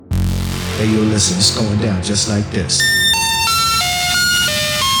Hey, yo, listen, it's going down just like this.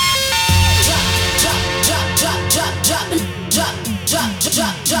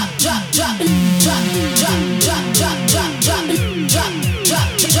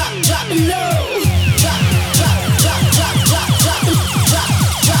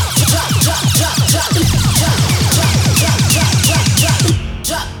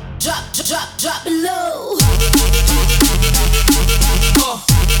 Drop it low.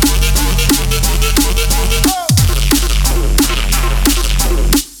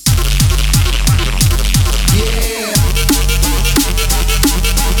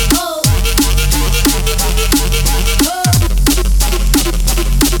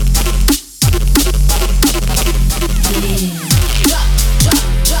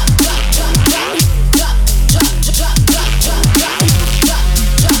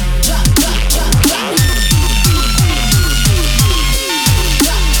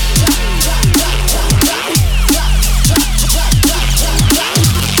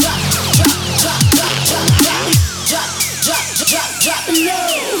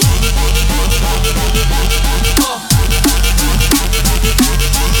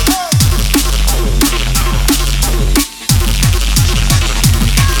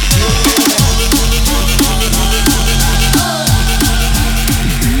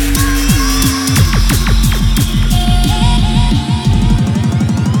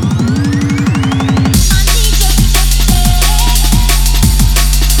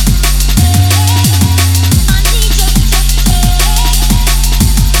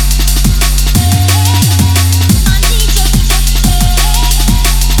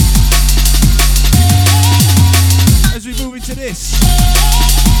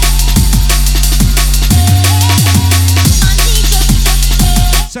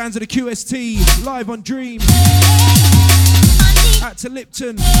 Sounds of the QST live on Dream out to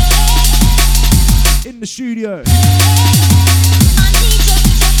Lipton in the studio.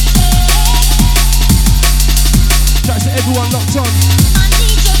 Shouts to everyone locked on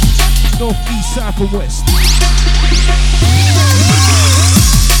north, east, south and west.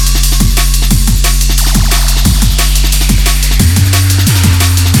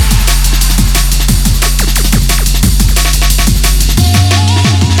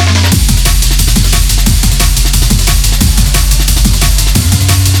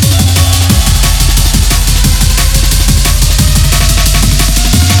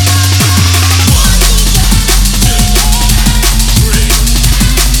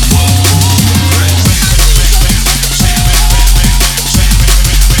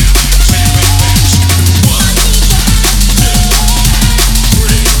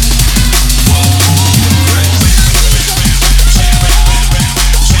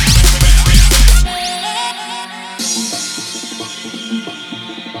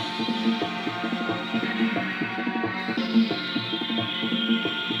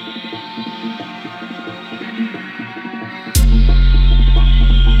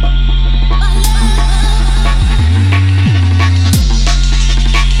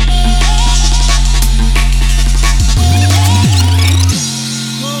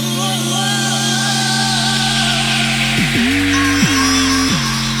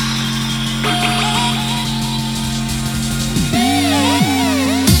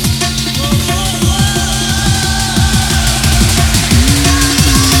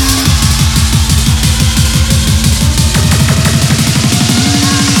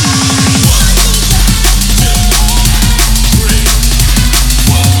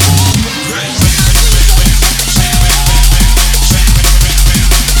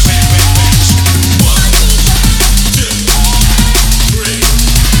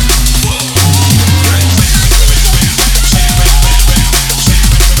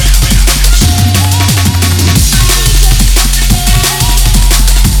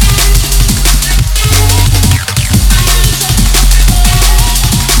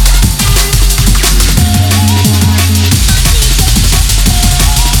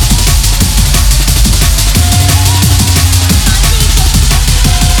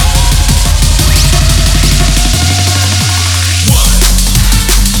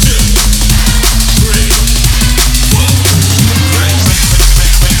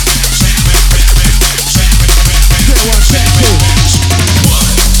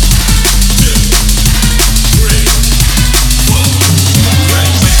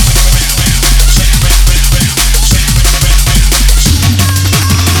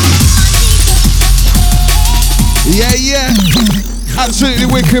 Absolutely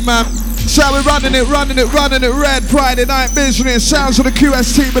wicked, man. So we're running it red. Friday night business. Sounds of the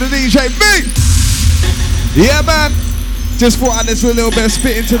QS team with the DJ B. Yeah, man. Just thought I'd just do a little bit of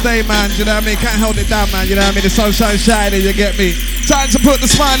spitting today, man. You know what I mean? Can't hold it down, man. You know what I mean? The sunshine's shining, you get me? Time to put the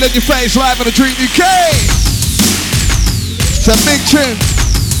smile on your face, live on the Dream UK. It's a big tune.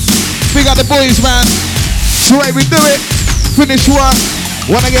 Big up the boys, man. It's the way we do it. Finish work.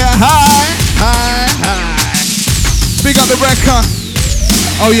 Wanna get high, high, high. Big up the record.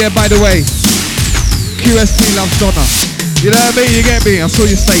 Oh yeah, by the way, QST loves Donna. You know what I mean? You get me? I saw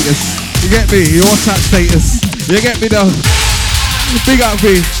your status. You get me? Your WhatsApp status. You get me though? Big up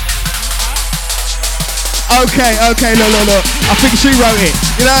me. Okay, look. I think she wrote it.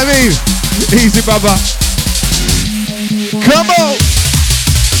 You know what I mean? Easy, brother. Come on.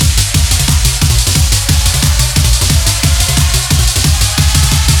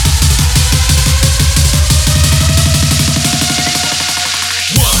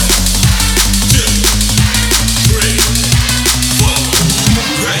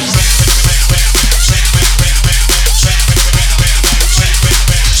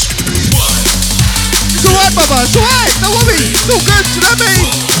 Brother, it's alright, don't worry, it's all good, you know what I mean?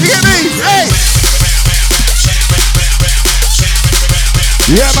 You get me? Hey!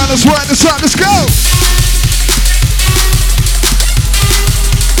 Yeah man, let's work this out, let's go!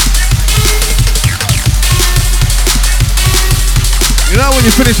 You know when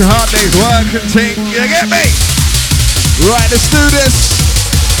you finish a hard day's work and ting, you get me? Right, let's do this.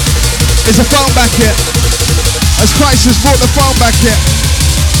 Is the phone back yet? Has Crisis brought the phone back yet?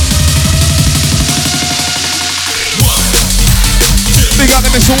 Big up to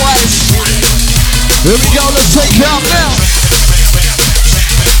Mr. Wise. Here we go, let's take it up now.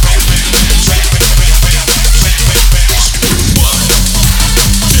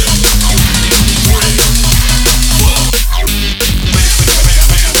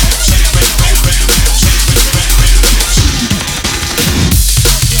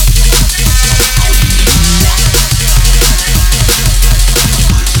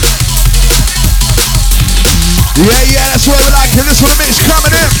 Yeah, that's what we like. And this one, the mix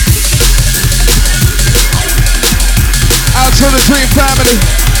coming in. Out to the Dream family.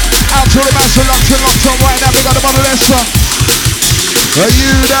 Out to the master locked on right now. We got them on the left side. Are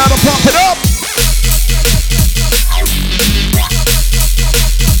you down to pump it up?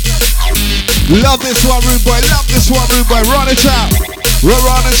 Love this one, rude boy. Love this one, rude boy. Run it out.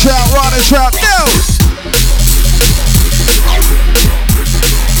 Run it out. No!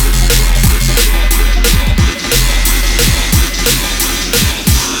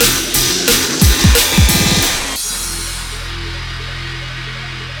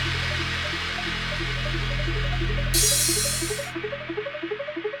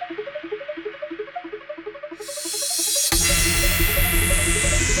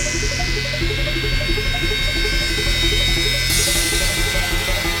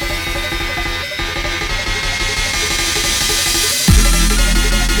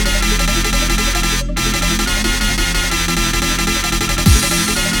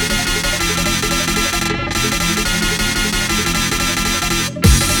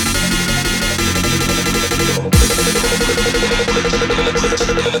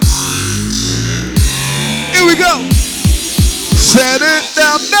 Here we go. Set it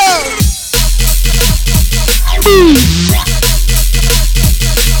down now.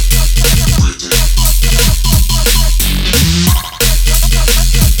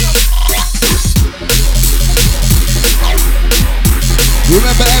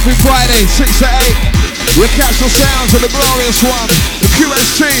 Remember every Friday, 6 to 8, you catch the sounds of the glorious one, the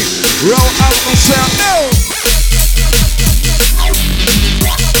QS team. Roll out the sound now.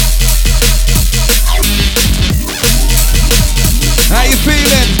 How you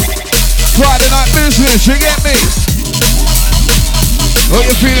feeling? Friday night business, you get me? Oh,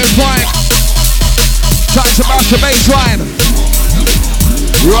 you're feeling fine. Time to mash the baseline.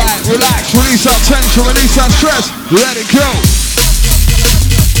 Right, relax, release that tension, release that stress. Let it go.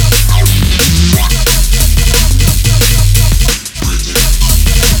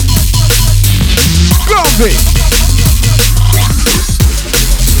 Grumpy.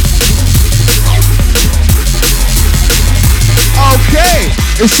 Okay,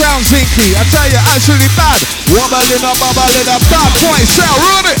 it sounds zinky. I tell you, absolutely bad. Wobbling up, bad point sound.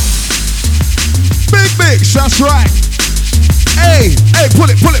 Run it. Big mix, that's right. Hey, pull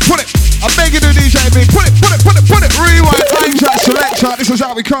it. I'm begging you, DJ B. Pull it. Rewind, line track, select track. This is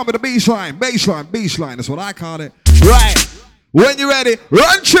how we come with the baseline. Baseline, that's what I call it. Right, when you're ready,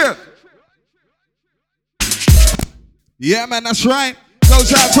 run chill. Yeah, man, that's right.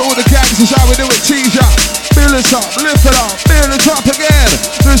 Goes out to all the gangs, this is how we do it, tease ya. Build it up, lift it up, build it up again.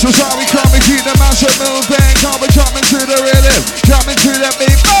 This is how we come and keep the massive moving. Come and jumping to the rhythm, jumping to the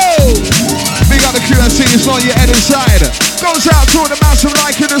beat, oh! Big up the QSC, it's not your head inside. Goes out to all the massive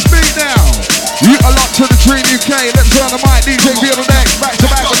liking this beat now. You are locked to the Dream UK, let's turn the mic, DJ be on the next, back to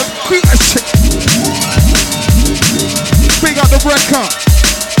back with the QSC. Big up the record.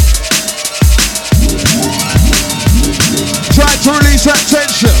 Try to release that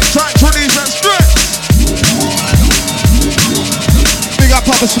tension, try to release that stress. Big up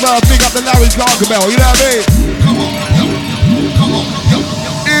Papa Smurf, big up the Larry Gargamel, you know what I mean?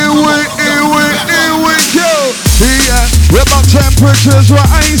 Here we go. Yeah, where my temperatures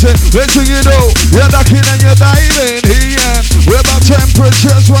rising. Let's see you know, you're ducking and you're diving. Yeah, where my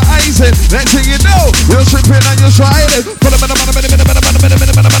temperatures rising. Let's see you know, you're slipping and you're sliding.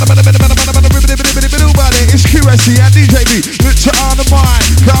 It's QSC and DJB. It's on the mind.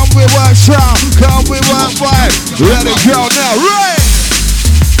 Come we work sound, come we work vibe. Let it go now, right?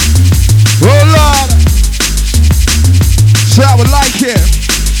 Oh Lord. So I would like it.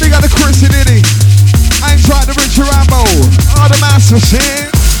 Big up the Chris and Diddy. I ain't trying to reach your Rambo. All the masters sing.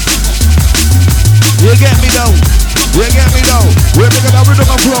 You get me though. You get me though. We're bigger than rhythm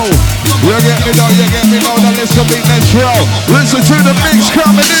and flow. You get me though. You get me though. Now listen to me next row. Listen to the mix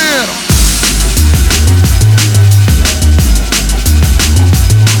coming in.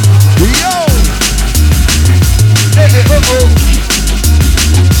 Yo. Hey, hey,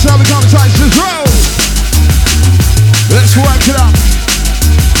 so we come touch this road. Let's work it up.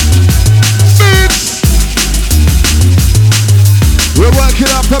 We'll work it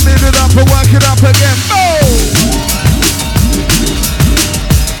up, and build it up, and work it up again. Oh!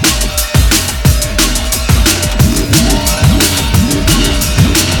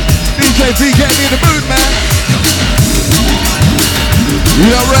 DJ V, get me in the mood, man.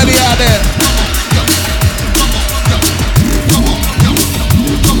 You're ready out there.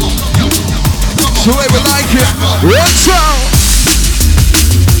 So we like it. What's up?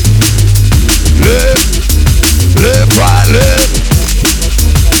 Live, right, live.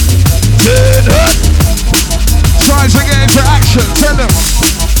 Turn up. Trying to get into action, tell them.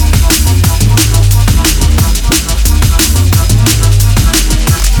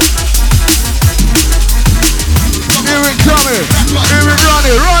 Here it coming, here it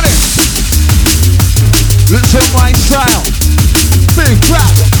running, running. Listen my style. Big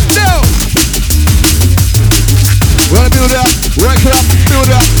clap, no. We're gonna build it up, work it up, build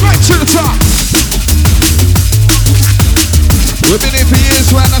it up, right to the top. We've been here for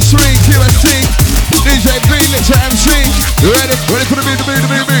years, man, that's 3, QST, DJ B, Little MC. You ready? Ready for the beat, Ready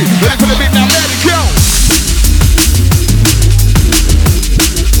for the beat, now let it go.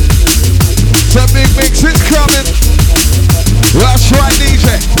 Some big mix is coming. That's right,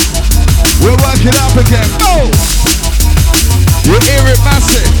 DJ. We'll work it up again. Oh! You hear it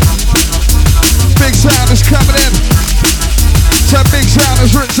massive. Big sound is coming in. Some big sound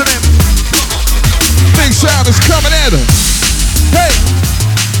is rinsing in. Big sound is coming in. Hey,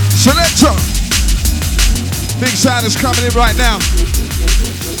 selector. Big sound is coming in right now.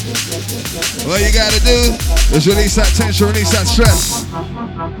 All you gotta do is release that tension, release that stress.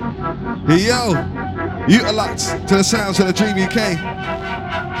 Hey, yo, you are locked to the sounds of the Dream UK.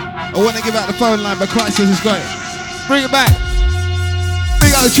 I want to give out the phone line, but Crisis has got it. Bring it back.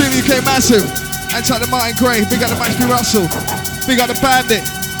 Big up the Dream UK massive. Outside the Martin Gray. Big up the Max B. Russell. Big up the Bandit.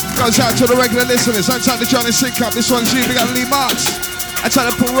 Goes out to the regular listeners. Outside the Johnny Sick Cup. This one's you. Big up the Lee Marks.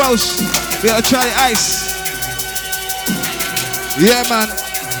 Outside the Paul Rose. Big up the Charlie Ice. Yeah, man.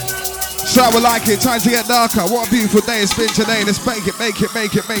 So I would like it. Time to get darker. What a beautiful day it's been today. Let's make it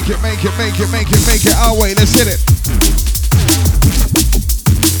our way. Let's hit it.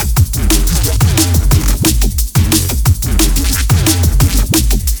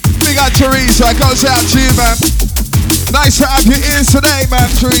 Big up Teresa. Goes out to you, man. Nice to have your ears today, man,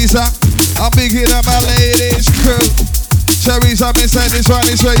 Teresa. I'm big in my ladies crew. Teresa, I'm saying this one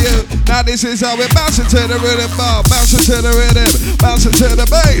is for you. Now this is how we're bouncing to the rhythm bar. Bouncing to the rhythm. Bouncing to the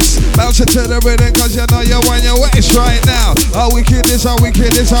bass. Bouncing to the rhythm, cause you know you're on your waist right now. How wicked is our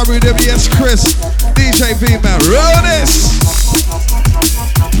rhythm. Yes, Chris. DJ V, man. Roll this.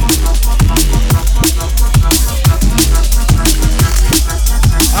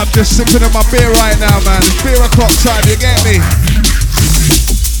 I'm just sipping on my beer right now, man. It's beer o'clock time, you get me?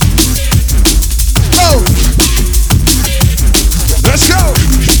 Oh! Let's go!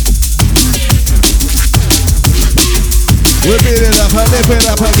 We'll beat it up, I live it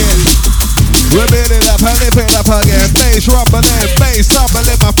up again. We're building up and lift it up again. Bass rumbling, bass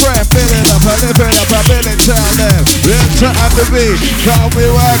tumbling, my friend. Building up and lift it up and building down there. Enter at the beat, come we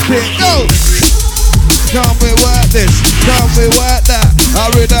work it, go! Come we work this, come we work that.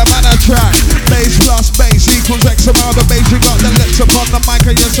 I rhythm and a track. Bass plus bass equals X amount of bass. You got the lips upon the mic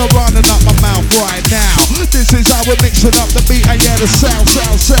and yes, I'm running up my mouth right now. This is how we're mixing up the beat and yeah, the sound.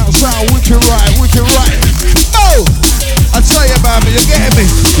 Wicked right. Oh! I tell you about me, you getting me?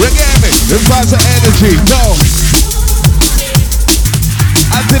 It vibes of energy, go.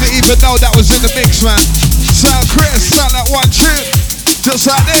 I didn't even know that was in the mix, man. Sound Chris, sound like one tune. Just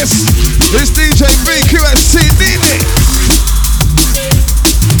like this. It's DJ VQST Dini.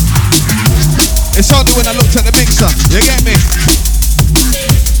 It's only when I looked at the mixer, you get me?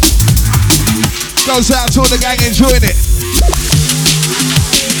 Goes out to all the gang enjoying it.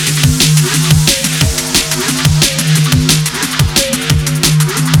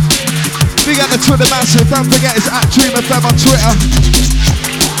 Big up the Twitter massive, don't forget it's at DreamFM on Twitter.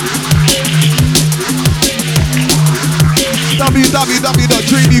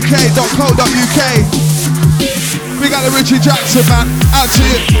 www.dreamuk.co.uk. Big up the Richie Jackson, man, out to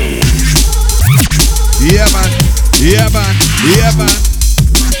you. Yeah man.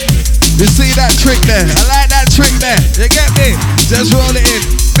 You see that trick there? I like that trick there. You get me? Just roll it in.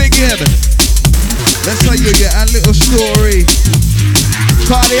 Big in. Let's tell you a little story.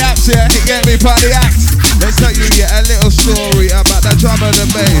 Party acts, yeah, you get me? Party acts. Let's tell you a little story about that drum of the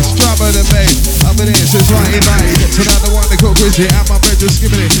bass. I've been here since 1990. So now the one they call Grizzly and my bed just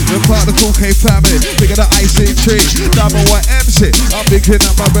skimming it. We're part of the Cool K family. Big of the icy tree. Double one MC. I'm picking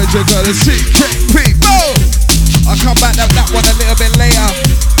up my bed, you got a secret people. I'll come back to that one a little bit later.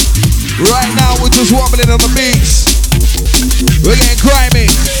 Right now we're just wobbling on the beats. We're getting grimy.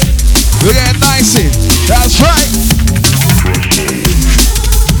 We're getting nicey. That's right.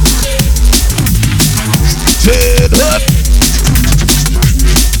 Turn up.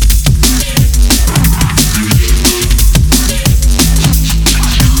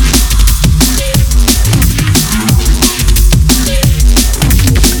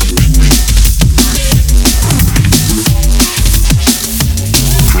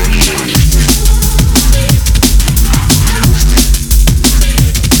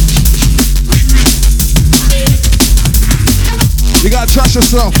 You gotta trust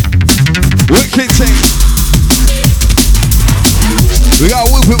yourself. Wicked thing. We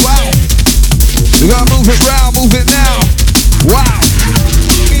gotta move it wow. We gotta move it round, move it now. Wow.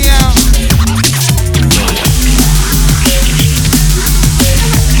 Yeah.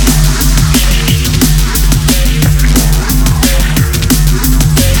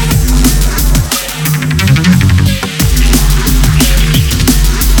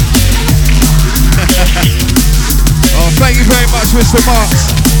 Thank you very much, Mr.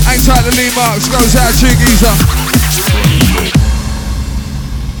 Marks. Hang tight to Lee Marks, goes out to Geezer.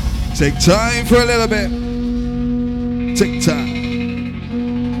 Take time for a little bit. Take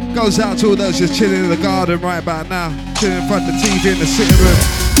time. Goes out to all those just chilling in the garden right about now. Chilling in front of the TV in the sitting room.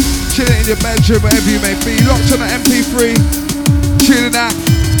 Chilling in your bedroom, wherever you may be. Locked on the MP3. Chilling out.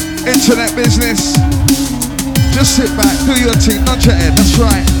 Internet business. Just sit back, do your thing, nod your head, that's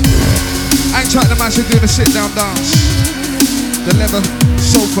right. Hang tight to Massive doing a sit down dance. The leather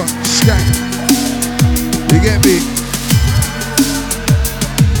sofa skank. You get me?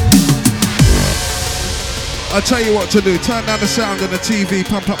 I'll tell you what to do. Turn down the sound on the TV,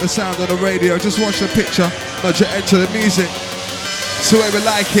 pump up the sound on the radio. Just watch the picture, nod your head to the music. It's the way we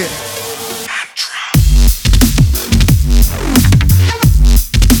like it.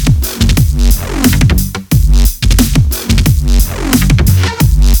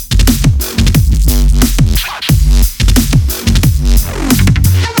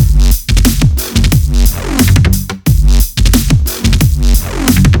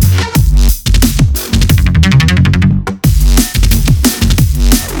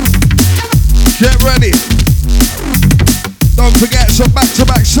 Get ready. Don't forget it's a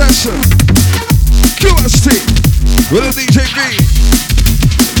back-to-back session. QST with a DJ V.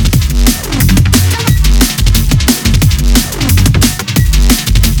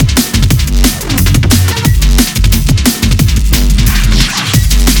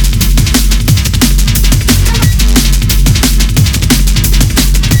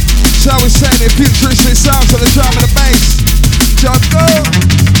 So we're saying the futuristic sounds of the drum and the bass. Just go.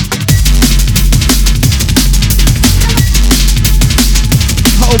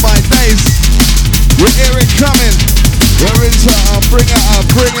 Oh my days, we hear it coming. We're into bring it up,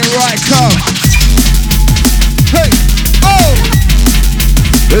 bring it right, come. Hey, oh!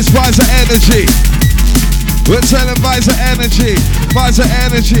 This one's the energy. We're telling Visor Energy, Visor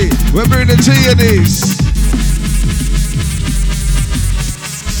Energy. We're bringing the G-Unnies.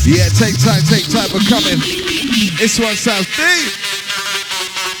 Yeah, take time for coming. This one sounds deep.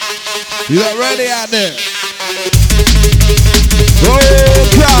 You not ready out there? Oh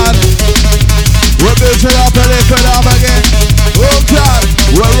God, we're building up and lifting up again. Oh God,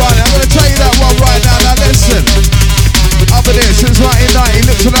 we're running. I'm gonna tell you that one right now. Now listen. Over there since 1990,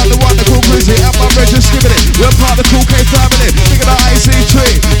 looking at the one that cool Grizzly and my brethren skipping it. We're part of the Cool K family. Thinking of IC3,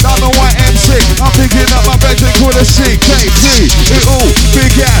 Diamond White MC. I'm picking up my brethren called a CKT. It all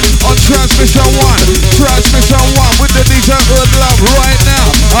began on Transmission 1. Transmission 1 with the DJ Hoodlum right now.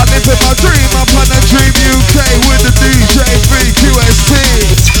 I live in my dream up on the Dream UK with the DJ VQST.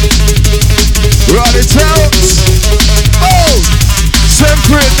 Right it out. Oh,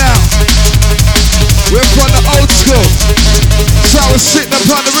 separate now. We're from the old school. So we're sitting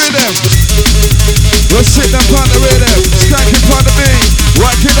upon the rhythm. We're sitting upon the rhythm. Stacking upon the beat.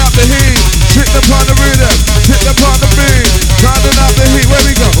 Working up the heat. Sitting upon the rhythm. Sitting upon the beat. Turning up the heat. Where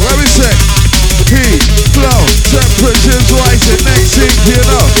we go? Where we say? Heat, flow, temperatures rising. Next thing you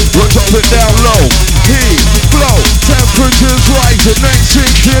know, we'll drop it down low. Heat, flow, temperatures rising. Next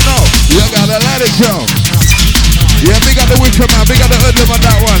thing you know, you gotta let it go. Yeah, big up the Wicker man. Big up the Hoodlum on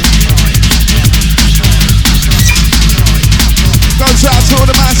that one. Goes out to all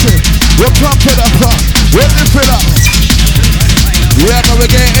the massive. We'll pump it up, we'll lift it up. Yeah, but we're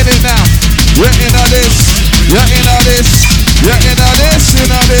getting it now. We're in on this, you're in on this, you're in on this,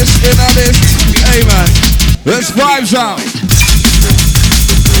 in on this, in on this. Hey man, let's vibes out.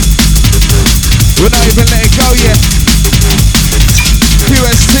 We're not even letting go yet.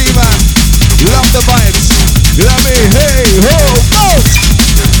 QST man, love the vibes. You know what I mean? Hey, ho, go!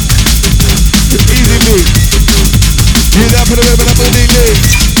 Easy beat. You're down for the rhythm of the beat.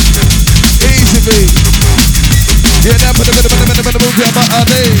 Easy beat. You're down for the rhythm of the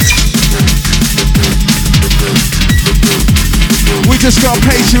beat. We just gotta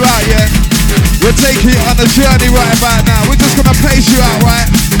pace you out, yeah? We're taking you on a journey right about now. We're just gonna pace you out, right?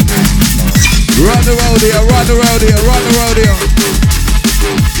 Run the rodeo, run the rodeo, run the rodeo.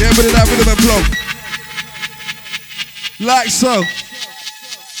 Yeah, put it up, rhythm and flow. Like so.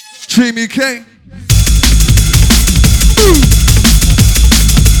 Dream UK.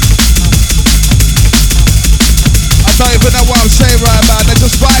 I don't even know what I'm saying right about now.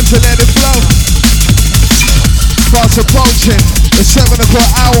 Just vibes and let it flow. Fast approaching the 7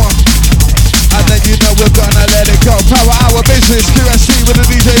 o'clock hour. And then you know we're gonna let it go. Power hour business, QSC with the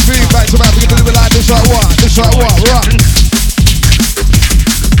DJ V. Back to back, we're gonna do it like this like what? This like what? Right.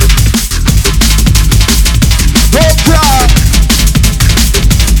 Oh God.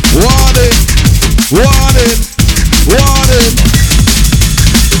 Wanted, wanted, wanted.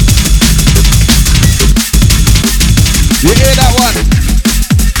 You hear that one?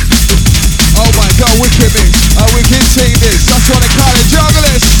 Oh my God, wicked mix. A wicked thing this. That's what they call it,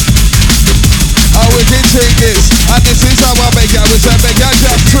 jugglers. A wicked thing this. And this is how I make it. I was a make a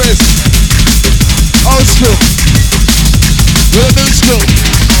jazz twist. Old school. With a new school.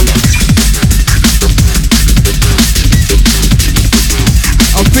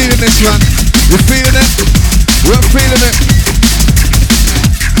 I'm feeling this one. You're feeling it? We're feeling it.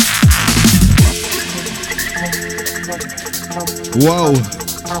 Whoa.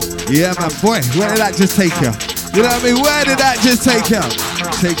 Yeah, man, boy, where did that just take you? You know what I mean? Where did that just take you?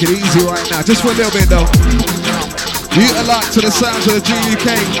 Take it easy right now, just for a little bit though. You are locked to the sounds of the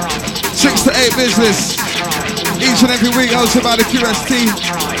GUK. 6 to 8 business. Each and every week hosted by the QST.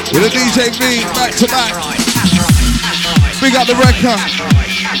 With a DJ V, back to back. Big up the record.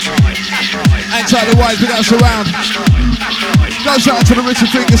 And try the wise, big up Surround. Goes out to the Richard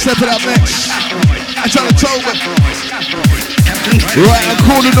Finger, stepping up next. And try the Tobin. Right, I'm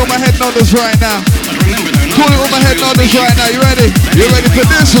calling all my head nodders right now. Calling all my head nodders right now. You ready? You ready for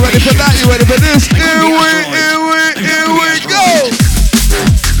this? You ready for that? You ready for this? Here we go!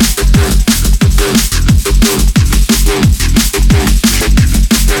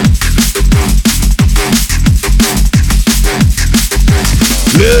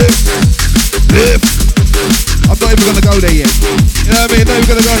 Live. I'm not even gonna go there yet. You know what I mean? Not even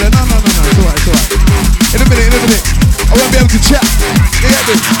gonna go there. No. It's alright. In a minute. I won't be able to chat. You get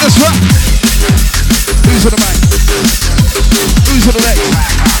me? That's right. Who's on the mic? Who's on the next?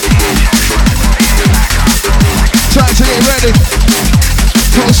 Trying to get ready.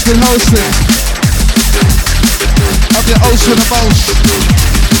 Hosting. I'm the ocean the most.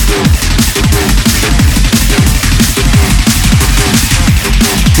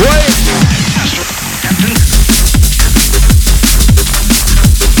 Wait.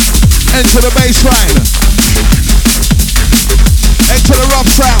 Enter the baseline. Into the rough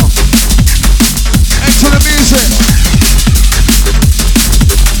sound. Into the music.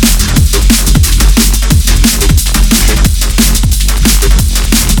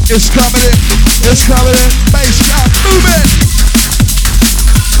 It's coming in. It's coming in. Bass gun, move it.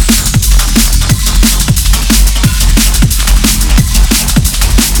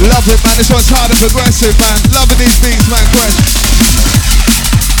 Love it, man. This one's hard and progressive, man. Loving these beats, man. Quest.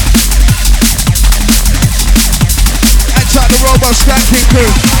 Enter the robot skanking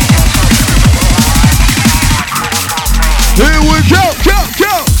crew. Here we go, go.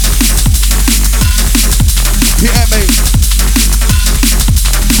 Yeah, mate.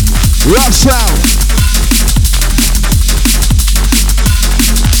 Rough sound.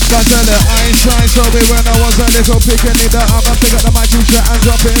 Einstein told me when I was a little pickaninny that I'ma pick up the mic and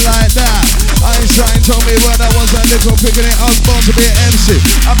drop it like that. Einstein told me when I was a little pickaninny I was born to be an MC.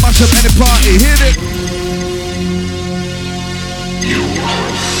 I mash up any party, hit it. You are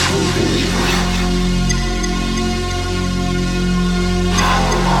a fool. How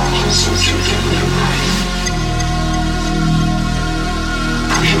long is since you've given your life?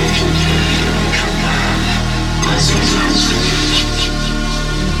 Created a natural man.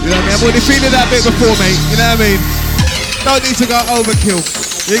 You know what I mean? I've already feeling that bit before, mate. You know what I mean? Don't need to go overkill.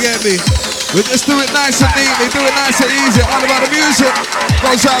 You get me? We just do it nice and neatly, do it nice and easy. All about the music.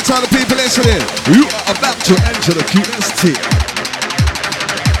 Goes out to all the people listening. You are about to enter the QST.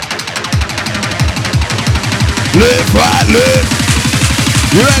 Live, right, live.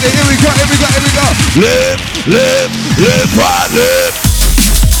 You ready? Here we go, here we go, here we go. Live, live, live, right, live.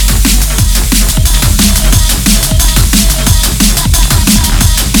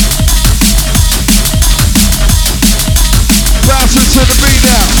 Bouncing to the beat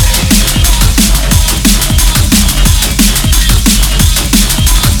now.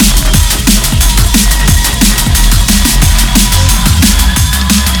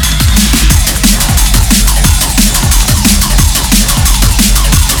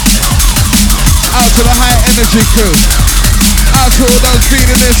 Out to the high energy crew. Out to all those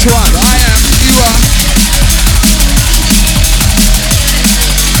feeling this one. I am, you are.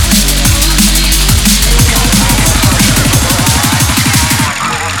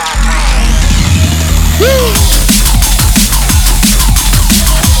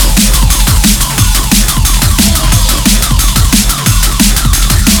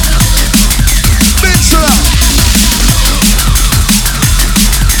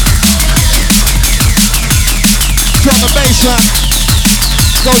 Drum and bass man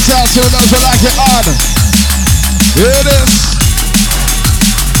goes out to those who like it hard. Here it is.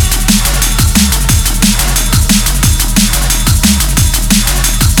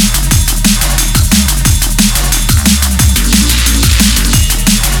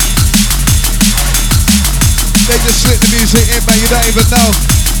 They just slip the music in, but you don't even know.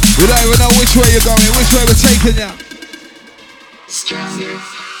 You don't even know which way you're going, which way we're taking you.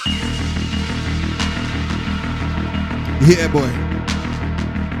 Yeah, boy.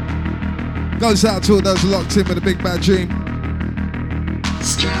 Goes out to all those locked in with a big bad dream.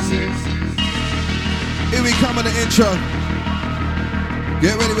 Here we come on the intro.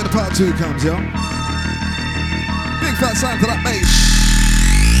 Get ready when the part 2 comes, yo. Big fat sound to that bass.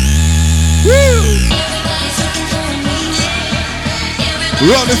 Woo!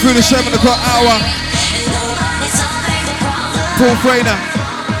 Rolling through the 7 o'clock hour. Paul Frainer.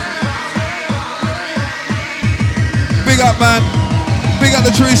 Big up, man. Big up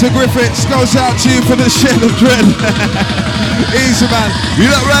the Teresa Griffiths. Goes out to you for the shed of dread. Easy, man. You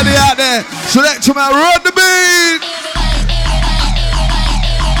lot ready out there? Select to man, run the beat.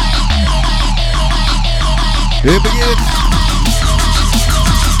 Here it begins.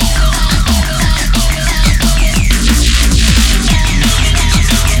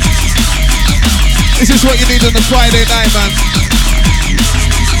 This is what you need on a Friday night, man.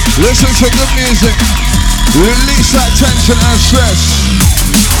 Listen to good music. Release that tension and stress.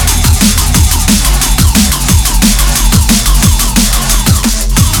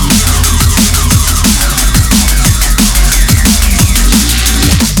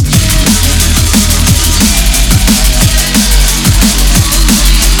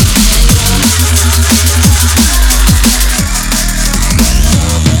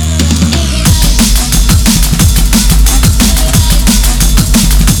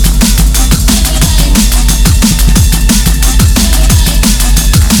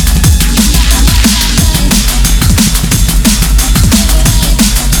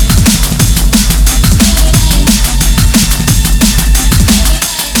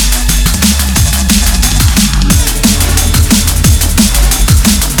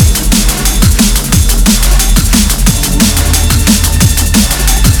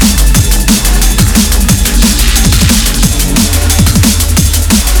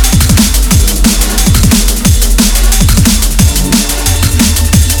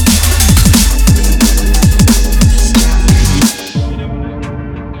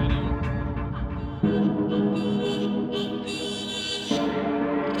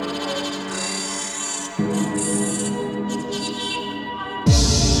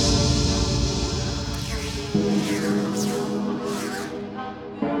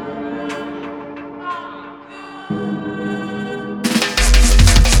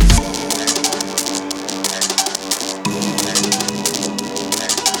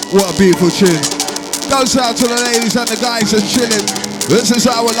 What a beautiful tune. Goes out to the ladies and the guys that's chilling. This is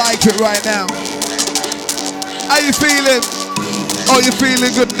how I like it right now. How you feeling? Oh, you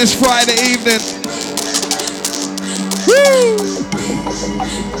feeling good this Friday evening? Woo!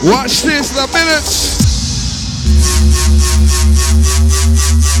 Watch this, the minutes.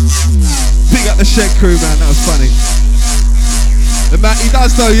 Big up the Shed crew, man. That was funny. The man, he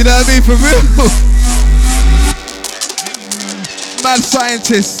does though, you know what I mean? For real. Mad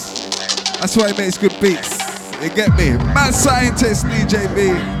scientist. That's why he makes good beats. You get me? Mad scientist, DJ B.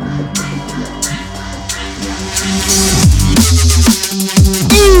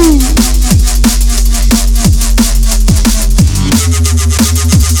 Ooh.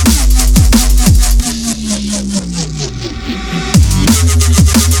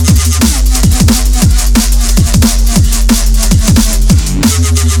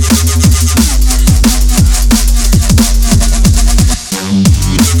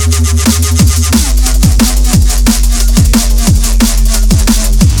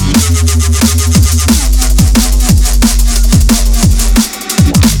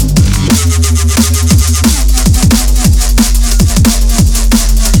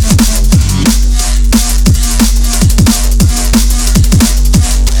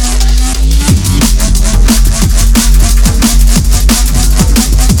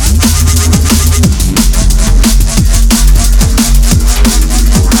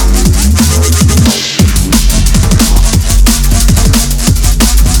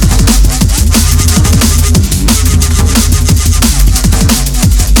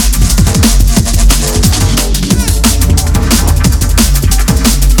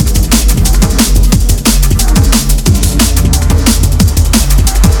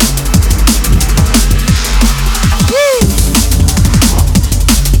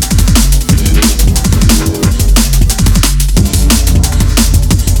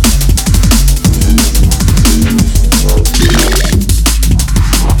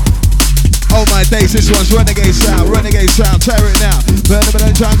 This one's renegade sound, tear it now. Burn up in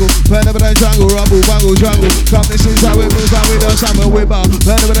the jungle, rumble, bungle, jungle. Come, this is how we move, how we do something we bow.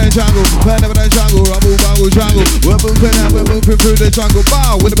 Burn up in the jungle, rumble, bungle, jungle. We're moving out, we're moving through the jungle.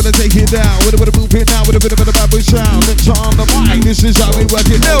 Bow, we're gonna take it down, we're gonna move it now with a bit of a babu sound. Let's on the mic, this is how we work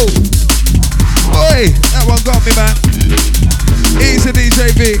it. No, boy, that one got me, man. Easy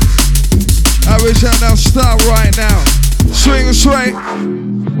DJ B. I wish I now start right now. Swing straight,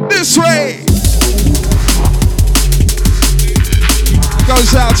 this way.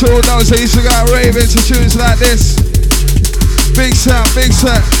 Goes out to all those that used to go out raving to tunes like this. Big sound, big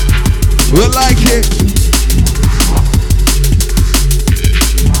set. We'll like it.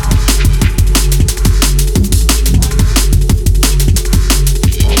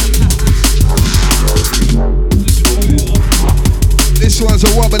 This one's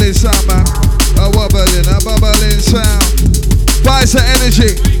a wobbling sound, man. A bubbling sound. Buys the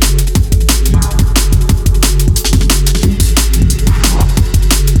energy.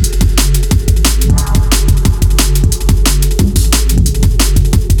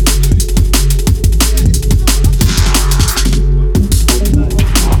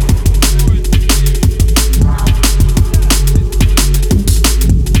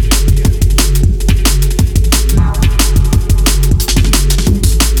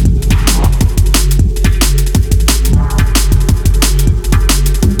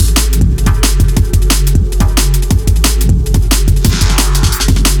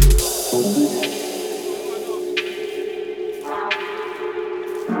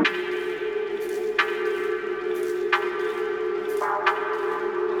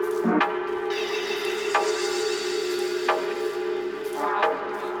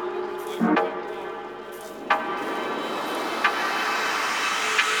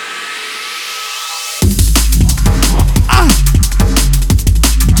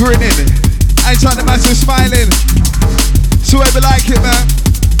 Grinning, ain't trying to massive smiling. So we like it, man.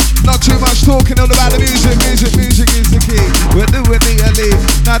 Not too much talking all about the music. Music is the key. We're doing the elite.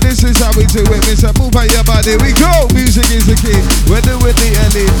 Now this is how we do it. Mr. Move on your body. We go. Music is the key. We're doing the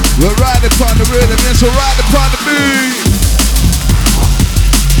elite. We're riding upon the rhythm. Yes, we're riding upon the beat.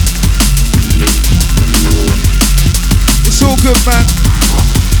 It's all good, man.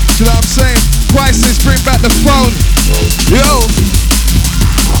 You know what I'm saying? Priceless, bring back the phone. Yo.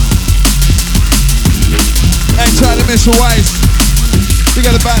 Ain't trying to miss a wise. We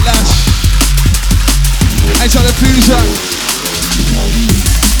got the backlash. Ain't trying to fuse up.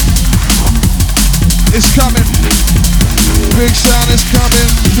 It's coming. Big sound is coming.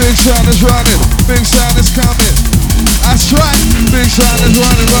 Big sound is running. Big sound is coming. That's right. Big sound is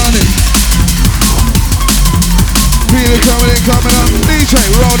running. Peter coming in, coming up. DJ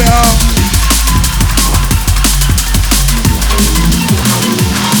Concentrate, roll it out.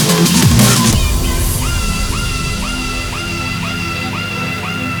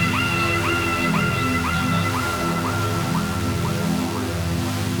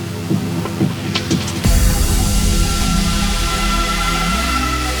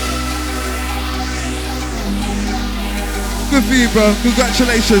 Good for you, bro.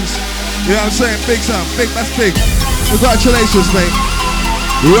 Congratulations. You know what I'm saying? Big time. Big, that's big. Congratulations, mate.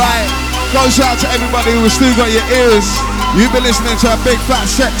 Right. Goes out to everybody who's still got your ears. You've been listening to a big fat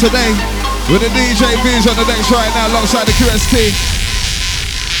set today with the DJ V's on the decks right now alongside the QST.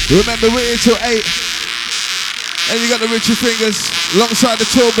 Remember, we're here till 8. And you got the Richie Fingers alongside the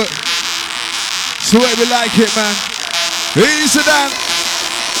Talbot. It's the way we like it, man. Easy down.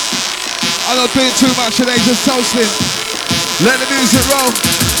 I'm not doing too much today, just toasting. Let the music roll.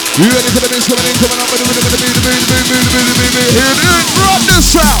 You ready for the mix coming in, coming up with the beat, here it is, drop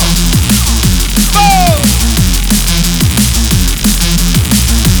this sound. Oh!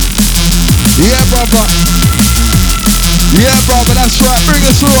 Yeah, brother. Yeah, brother, that's right. Bring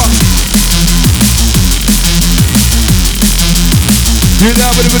us through. Get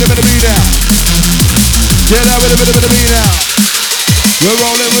out with the beat out. Get out with the beat out. We're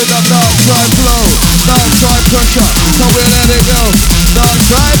rolling with the dark side flow, dark side pressure, so we let it go. Dark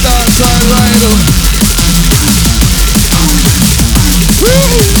side right up. Woo!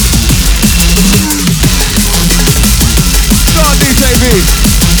 Go on, DJ V.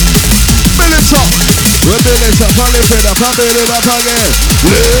 Build it up. We'll build it up, I'll lift it up, I'll build it up again.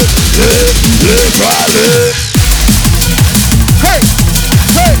 Live, hey,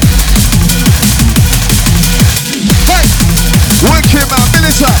 hey. Hey! Wicked man, build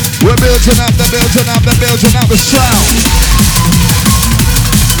it up. We're building up the sound.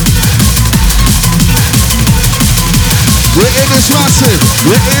 We're in this massive.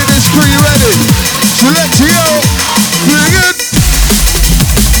 We're in this crew, you ready? Select yo. Bring it.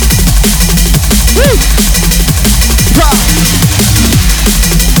 Woo! Pow!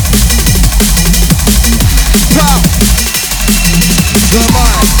 Pow! Come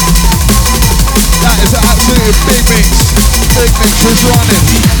on. That is an absolute big mix. Big mix is running.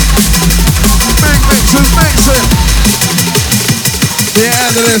 Big mix is mixing. Can you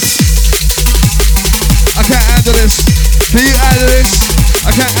handle this? I can't handle this. Can you handle this?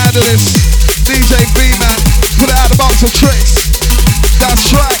 I can't handle this. DJ B, man, put it out of the box of tricks.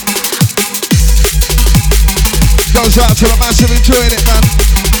 That's right. Goes out to the massive enjoying it, man.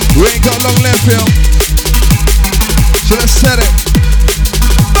 We ain't got long left here. So let's set it.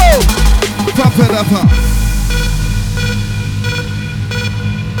 Oh! Pop it up.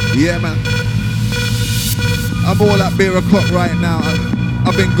 Yeah, man. I'm all at beer o'clock right now.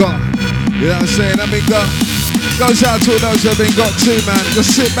 I've been gone. You know what I'm saying? I've been gone. Goes out to those who've been got too, man.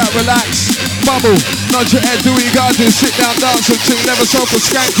 Just sit back, relax, bubble, nod your head, do what you gotta do, sit down, dance until you never sold for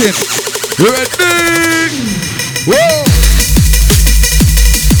skanking. You ready? Whoa!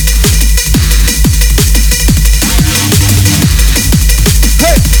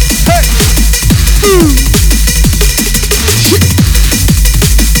 Hey, hey, ooh.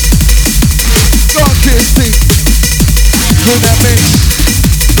 Go on, KST. Do that mix.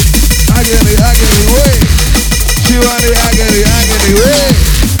 I get it, wait. She want it, I get it, wait.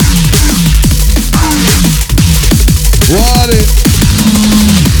 Want it.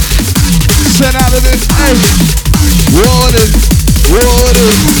 Send out of this, hey. Want it.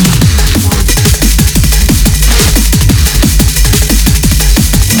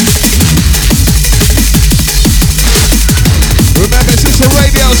 Remember, this is a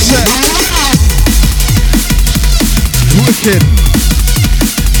radio set. Wicked.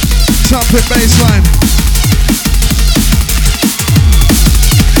 Trumpet bassline.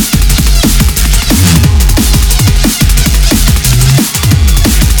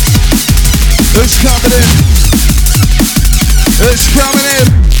 It's coming in. It's coming in.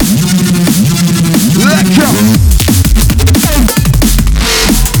 Let go.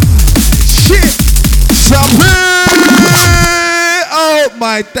 Shit. Something. Oh,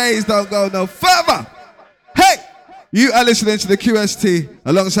 my days don't go no further. Hey. You are listening to the QST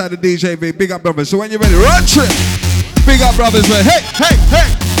alongside the DJ V. Big up, brothers. So when you're ready, run trip. Big up, brothers, man. Hey, hey,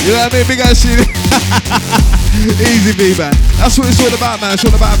 hey. You know what I mean? Big up, shit. Easy B, man. That's what it's all about, man. It's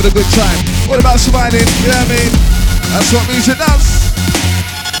all about having a good time. All about smiling. You know what I mean? That's what music does.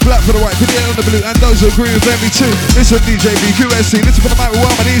 Black for the white, put it on the blue, and those who agree with me too. Listen, DJ V, QST. Listen for the mic with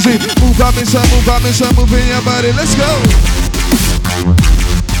warm and easy. Move up inside, move in your body. Let's go.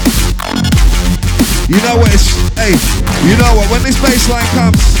 You know what it's, hey, you know what, when this bass line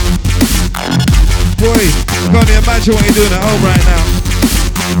comes, boy, I can only imagine what you're doing at home right now.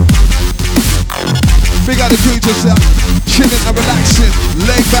 to treat yourself. Chilling and relaxing,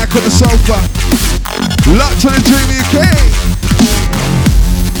 laid back on the sofa. Locked to the Dream UK.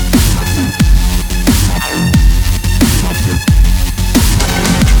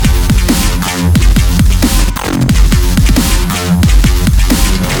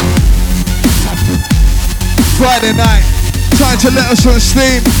 Friday night, time to let us on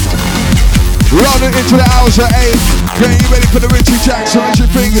steam. Rolling into the hours of 8. Getting you ready for the Richie Jackson,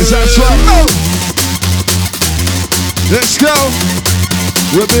 Richie Fingers, that's right. Oh. Let's go.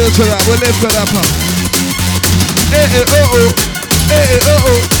 We'll build to that, we'll live for that, huh?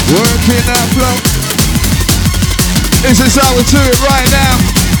 Working that flow. This is how we do it right now.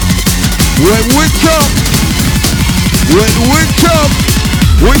 When we come, we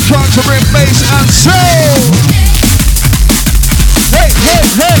come to bring bass and soul. Hey, hey,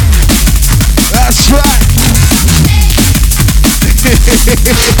 hey. That's right.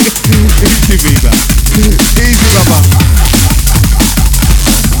 Easy, Viva. Easy, Baba.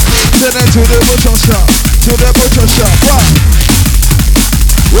 Send it to the butcher shop. To the butcher shop. What?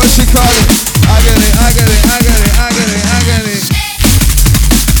 What's she calling? I get it, I get it, I get it, I get it, I get it.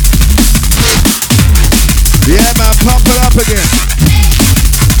 Yeah, man, pump it up again.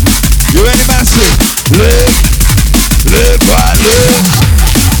 You ready, massive? Live, right, live.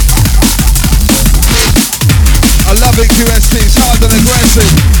 I love it, QST, it's hard and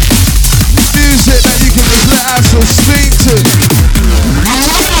aggressive. Music that you can just let out some steam to.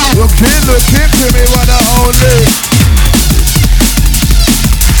 Look into me, one and only.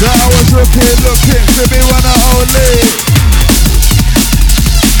 That I was looking to me, one and only.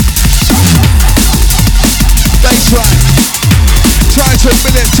 Bassline. Try to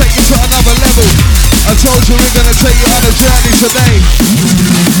admit it, take you to another level. I told you we're gonna take you on a journey today.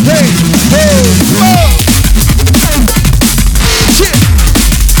 Hey, hey, whoa! Shit!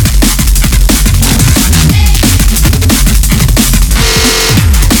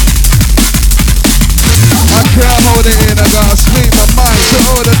 I can't hold it in, I gotta speak my mind to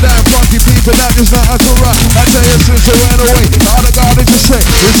all the damn funky people that just not to run. I tell you since I ran away, all I gotta just say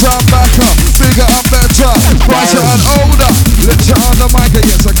is I'm back up, bigger and better, brighter and older. Let's on the mic,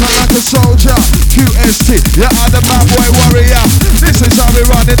 yes, I come like a soldier. QST, yeah, I'm the bad boy warrior. This is how we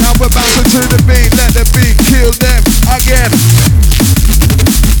run it, and we're bouncing to the beat. Let the beat kill them again.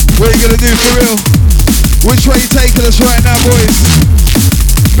 What are you gonna do for real? Which way you taking us right now, boys?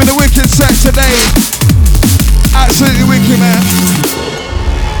 Been a wicked set today. Absolutely wicked, man.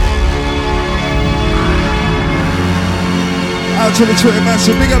 Out to the Twitter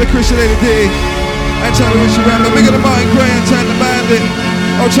massive. Big up the Christian Lady D. And tell the Richie Rambo. Big up the Martin Gray and Tan the Bandit.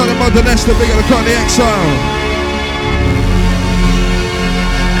 I'll try the Mother Nesta. Big up the Connie Exile.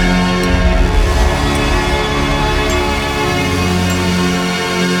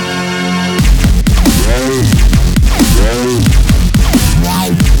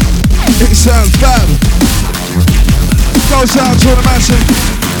 It sounds bad. Goes out to the massive.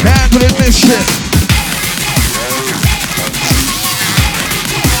 Handling this shit.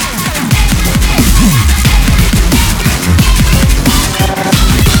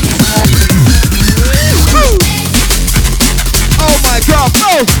 Oh my God,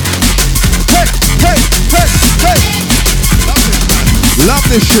 no! Hey, hey, hey, hey! Love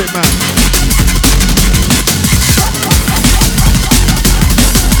this shit, man.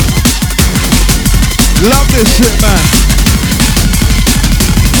 Love this shit, man.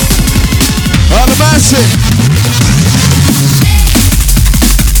 On the massive.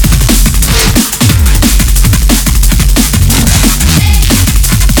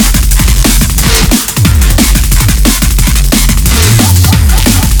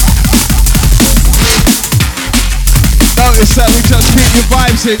 Notice that we just keep your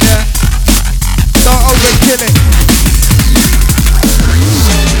vibes in, yeah? Don't overkill it.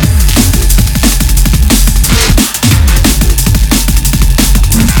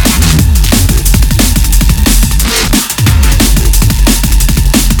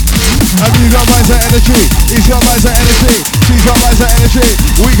 You got riser energy, he's got riser energy, she's got riser energy,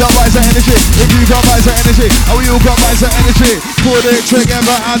 we got riser energy, if you got riser energy, and we all got riser energy, put it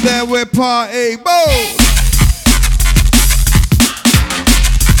together and then we're party, boom!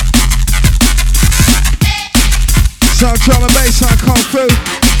 So drum and bass I come through.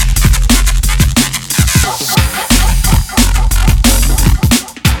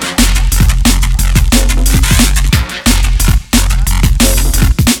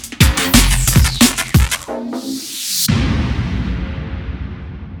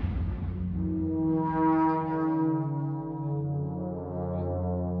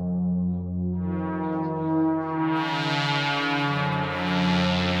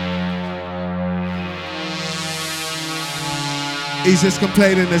 He's just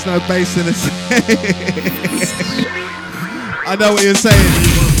complaining there's no bass in it. I know what you're saying.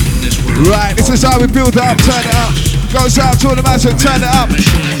 Right, this is how we build it up, turn it up. Goes out to all the massive, turn it up.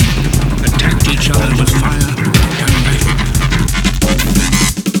 Attacked each other with fire.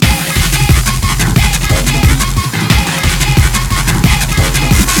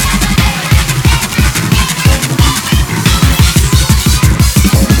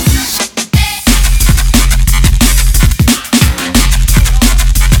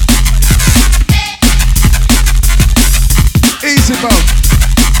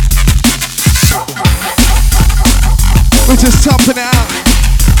 We're just topping it out.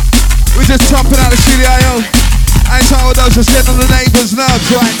 We're just topping out the studio. I ain't told those just getting on the neighbours'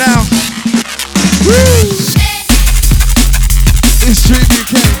 nerves right now. Woo! It's Dream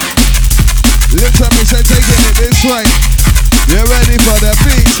UK. Look at me, say taking it this way. You're ready for the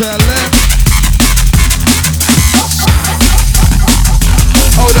beat, tell them.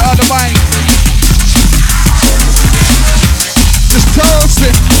 Hold it on the mic. Just toast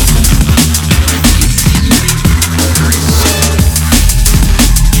it.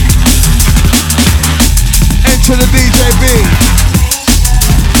 Enter the DJ B.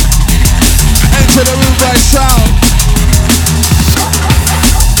 Enter the room by sound.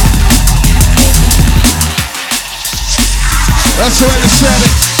 That's the way to set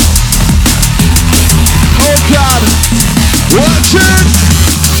it. Oh God. Watch it.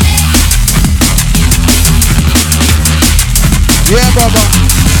 Yeah, brother.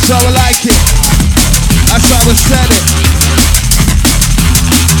 So I like it. That's how we set it.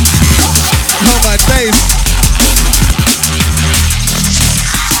 Oh my days.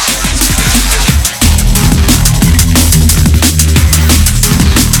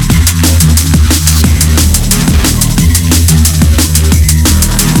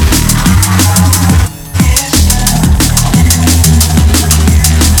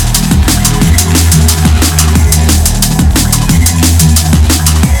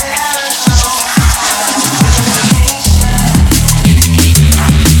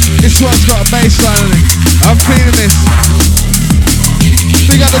 This one's got a bass line on it. I'm feeling this.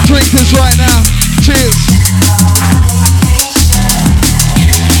 We got the drinkers right now. Cheers.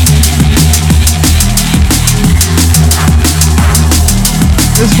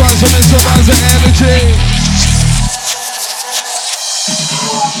 This one's on this one, the energy.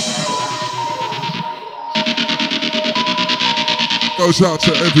 Goes out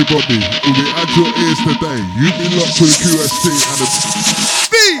to everybody who be at your ears today. You've been locked to the QST and the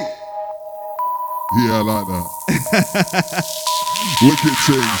beat. Yeah, I like that. Wicked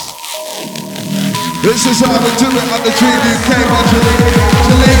things. This is how we do it on the Dream UK,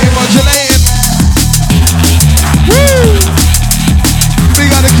 modulating. Woo! We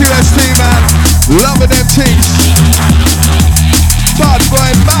got the QST, man. Loving them things. Bad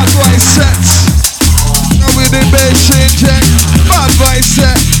boy sets. And we the bass inject. Bad boy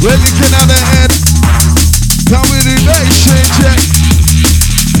set. We're looking at the head. And we the bass inject.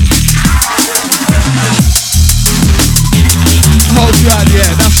 Oh God,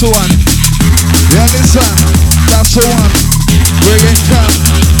 yeah, that's the one. Yeah, listen, that's the one. Bring it down.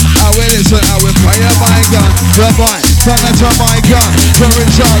 I will listen, I will fire my gun. The boy, turn it to my gun.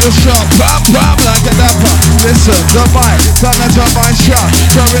 Courage out the shot, bam, bam, like a dapper. Listen, the boy, turn it to my shot.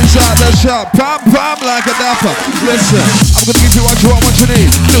 Courage out the shot, bam, bam, like a dapper. Listen, I'm gonna give you what you want, what you need.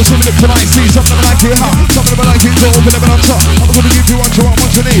 Do something that tonight, see something that like it hot. Something that like it cold, open up on top. I'm gonna give you what you want,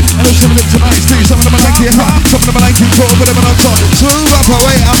 what you need. Do something that tonight, see something that like it hot. Something that like it cold, open up on top. Smooth up,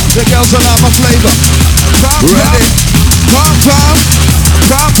 wait up, the girls will have my flavor. Ready? Pop, pop,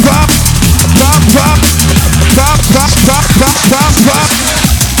 pop, pop, pop, pop, pop, pop, pop, pop, pop, pop.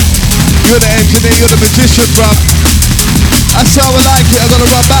 You're the engineer, you're the magician, bruv. That's how I like it. I'm gonna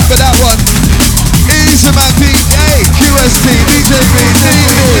run back with that one. Easy man, DJ, QST, DJ B,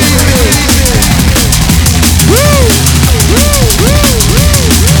 Woo! Woo! Woo!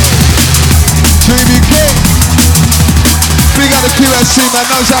 Dream UK. We got the QST man,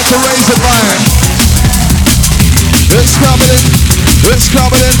 knows how to raise the fire. It's coming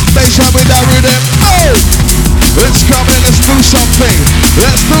in, bass line with that rhythm. Oh! It's coming in, let's do something.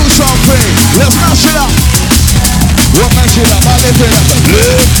 Let's mash it up. We'll mash it up, I'll lift it up.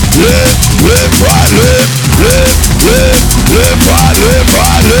 Live, right.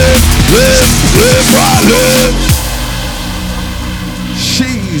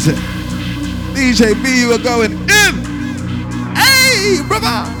 She's DJ B, you are going in. Hey,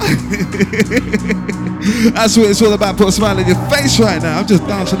 brother! That's what it's all about. Put a smile on your face right now. I'm just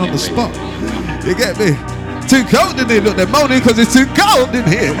dancing on the spot. You get me? Too cold in here. Look, they're moaning because it's too cold in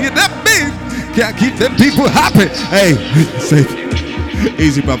here. You get me? Can't keep them people happy. Hey, safe.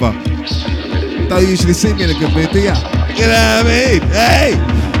 Easy, brother. Don't usually see me in a good mood, do ya? You know what I mean? Hey!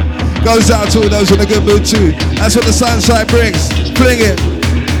 Goes out to all those in a good mood too. That's what the sunshine brings. Fling it.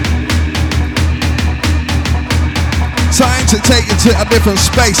 Time to take you to a different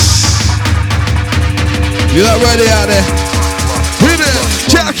space. You're not ready out there. Hit it.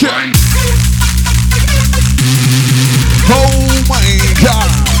 Check it. Oh my God.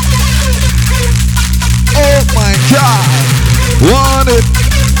 Oh my God. Want it.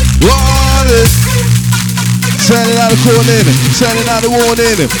 Send it out of corner, send it out of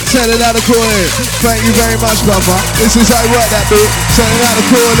warning, send it out of corner. Thank you very much, brother. This is how I work that beat. Send it out of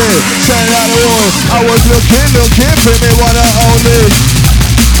corner, send it out of warning. I was looking for me one and only.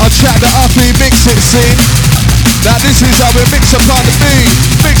 I'll track the uppy mix it, see. Now this is how we mix upon the beat,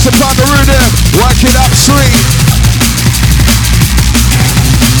 mix upon the rhythm, work it up sweet.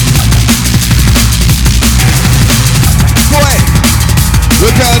 Boy,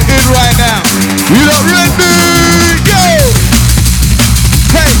 we're going in right now. You not ready? Go!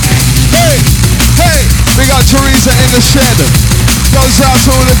 Hey, hey, hey! We got Teresa in the shed. Goes out to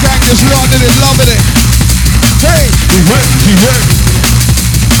all the gang just loving it. Hey, he hurt.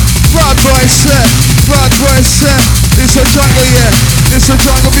 Blood boy set. It's a jungle, yeah. It's a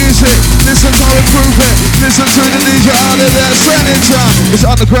jungle music. Listen to it, prove it. Listen to the DJ out of there. Send it down. It's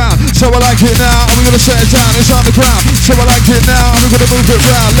underground, so I like it now. And we're gonna set it down. It's underground, so I like it now. And we're gonna move it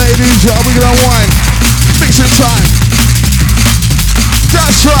round. Ladies, we're gonna wine. Mixing time.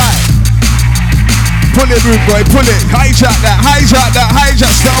 That's right. Pull it, rude boy, pull it. Hijack that.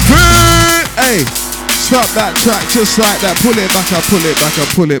 Stop it. Hey, stop that track just like that. Pull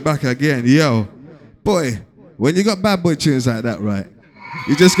it back again. Yo, boy, when you got bad boy tunes like that, right?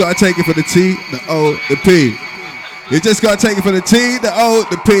 You just gotta take it for the T, the O, the P. You just gotta take it for the T, the O,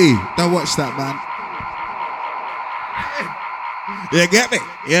 the P. Don't watch that, man. You get me?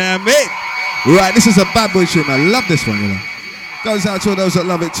 You know what I mean? Right, this is a bad boy tune, man. Love this one, you know. Goes out to all those that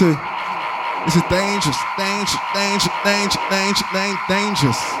love it too. This is dangerous.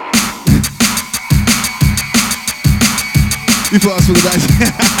 You thought I was for the guys.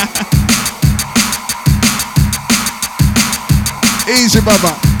 Easy,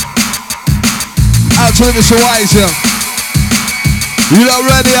 brother. Out to Mr. Wiser. You not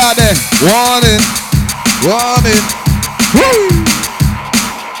ready out there? Warning. Woo!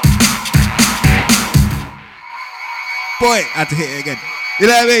 Boy, I had to hit it again. You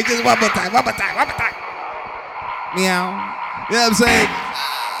know what I mean? Just one more time. Meow. You know what I'm saying?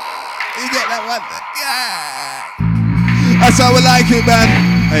 You get that one? Yeah. That's how we like it, man.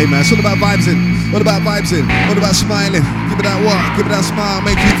 Hey, man, it's all about vibes in. What about smiling? Give it that what? Give it that smile.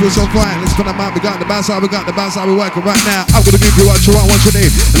 Make you feel so fine. Let's put them out. We got the bounce out. We're working right now. I'm gonna give you what you want, what you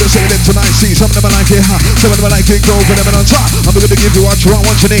need. Let's say it tonight. See, some of them are like it, huh? Some of them are like it, go over them and on top. I'm gonna give you what you want,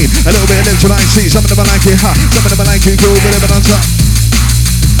 what you need. A little bit of live tonight. See, some of them are like it, huh? Some of them are like it, go over them and on top.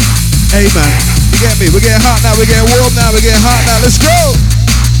 Hey, man, you get me? We're getting hot now. We're getting warm now. We're getting hot now. Let's go.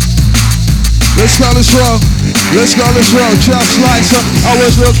 Let's go. Just like so. I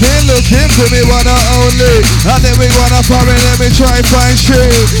was looking for me one and only. And then we wanna foreign, let me try find shit.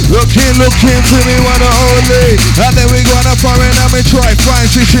 Looking for me one and only. And then we gonna foreign, let me try find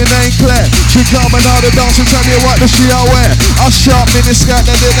shit. She ain't clear. She coming out the dance and tell me what does she wear. I shot mini skirt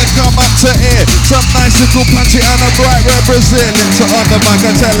that didn't come up to ear. Some nice little panty and a bright red Brazilian. So on the mic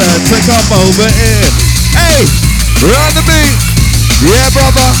I tell her to come over here. Hey, run the beat. Yeah,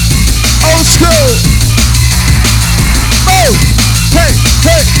 brother. Old school. Oh, hey,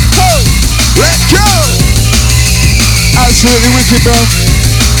 ho, let's go. Absolutely wicked, bro.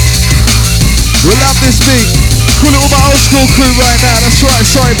 We love this beat. Cool it all my old school crew right now. That's right,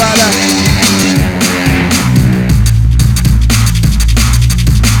 sorry about that.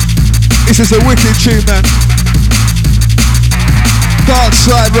 This is a wicked tune, man. Dark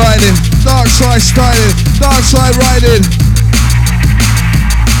side riding, dark side styling, dark side riding.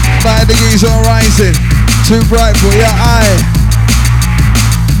 9 degrees on rising. Too bright for your eye.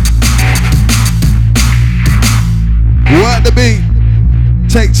 Work the beat.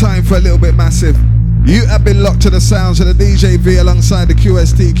 Take time for a little bit massive. You have been locked to the sounds of the DJ V alongside the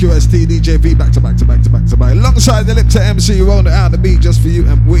QST DJ V back to back. Alongside the Lipta MC rolling it out the beat just for you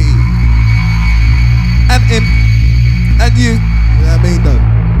and we. And him. And you. You know what I mean though?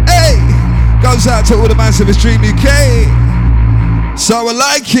 Hey! Goes out to all the massive Stream UK. So I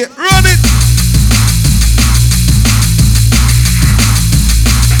like it. Run it!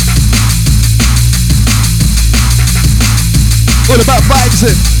 All about vibes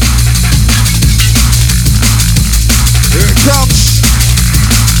in. Here it comes.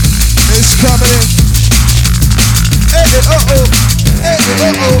 It's coming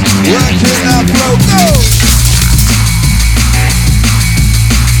Working that flow, go!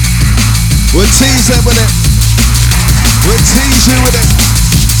 We're teasing with it. We're teasing with it.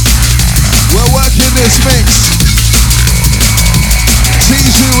 We're working this mix.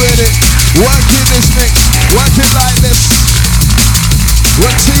 Teasing with it. Working this mix. Work it like this.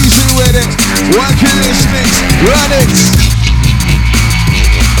 We're teasing with it. Working this mix. Run it.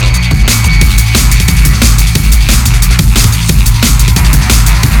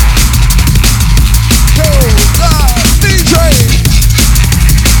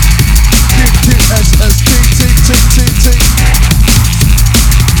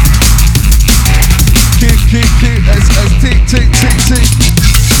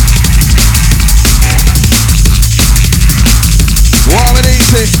 Warm and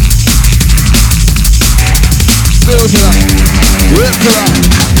easy. Fills it up. Rip it up.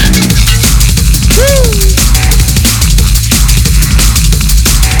 Woo!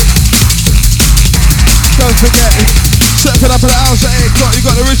 Don't forget, set it up at the house at 8 o'clock. You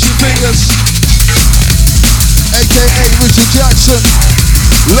got the Richard Fingers, aka Richard Jackson,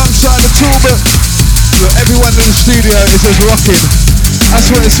 alongside the Talbot. Look, everyone in the studio is just rocking.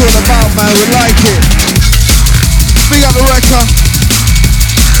 That's what it's all about, man. We like it. Big up the record.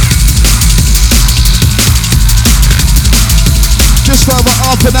 Just over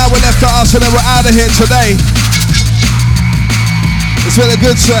half an hour left to us and then we're out of here today. It's been a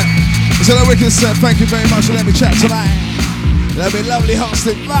good set. It's been a wicked set. Thank you very much for letting me chat tonight. There'll be lovely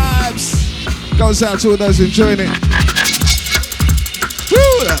hosting vibes. Goes out to all those enjoying it.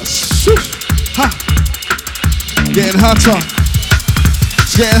 Woo, that's ha. Getting hotter.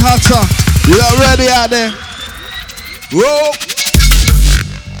 It's getting hotter. You lot ready out there? Whoa.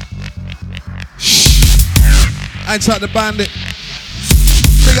 Ain't like the bandit.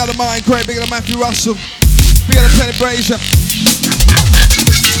 Big up the Martin Craig, big up the Matthew Russell, big up the Penny Brazier.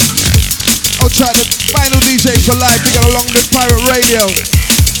 I'll try the final DJ for life, big up the Long Live Pirate Radio.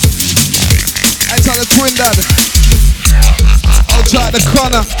 Ain't like the Twin Dad. I'll try the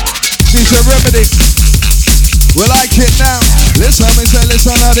Connor, DJ Remedy. We like it now. Listen me say,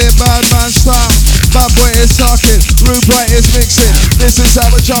 listen how the bad man style. Bad boy is talking, Rude Bright is mixing. This is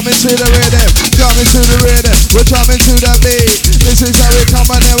how we're jumping to the rhythm. Jumping to the rhythm, we're jumping to the beat. This is how we come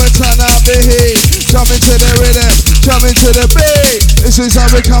and then we turn up the heat. Jumping to the rhythm, jumping to the beat. This is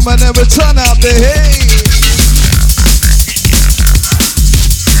how we come and then we turn up the heat.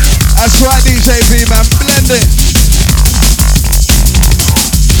 That's right, DJ B, man, blend it.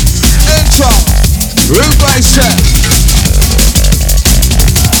 Intro, Rude Bright set.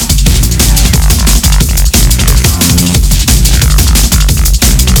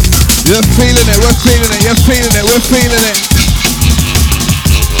 You're feeling it, we're feeling it, you're feeling it, we're feeling it.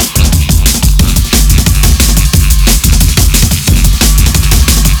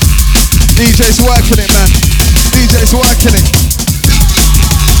 DJ's working it, man. DJ's working it.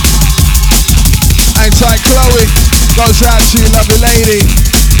 Ain't tight, Chloe. Goes out to you, lovely lady.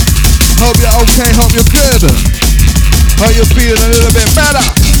 Hope you're okay, hope you're good. Hope you're feeling a little bit better.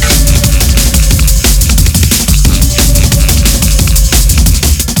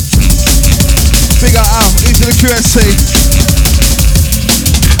 Big up out, into the QSC.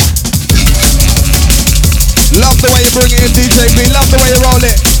 Love the way you bring it in, DJ B. Love the way you roll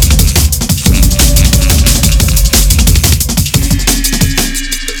it.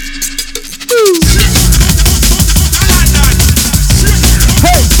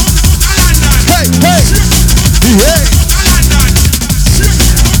 Hey! Hey, hey! Yeah!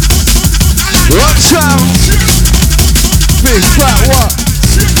 Rock sound! Big fat what?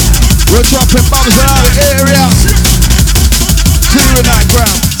 We're dropping bombs around the area. Clearing that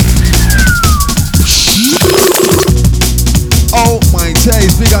ground. Oh my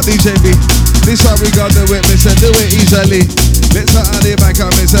days, big up DJ B. This how we got do it, mister. Do it easily. Let's not hand it back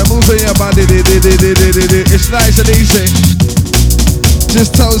up, mister. Move in your body. It's nice and easy.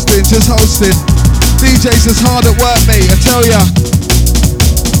 Just toasting, just hosting. DJ's is hard at work, mate, I tell ya.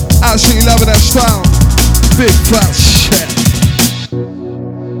 Absolutely loving that style. Big fat shit.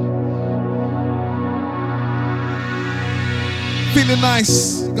 Feeling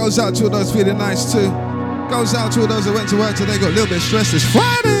nice. Goes out to all those feeling nice too. Goes out to all those that went to work today, got a little bit stressed. It's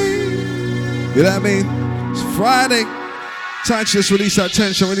Friday. You know what I mean? It's Friday. Time to just release that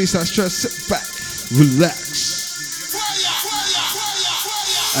tension, release that stress. Sit back, relax.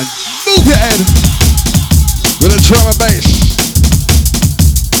 And move your head with a drum and bass.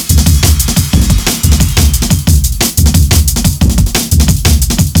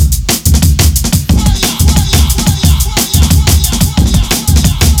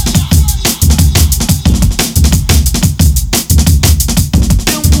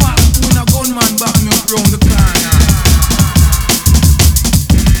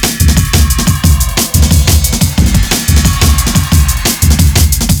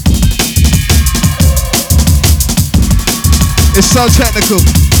 It's so technical. Do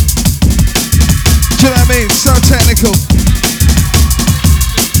you know what I mean? So technical.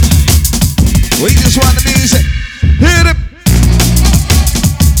 We just want the music. Hit it.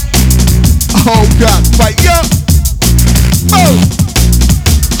 Oh God, fight yo. Oh.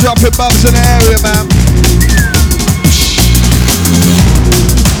 Dropping bumps in the area, man.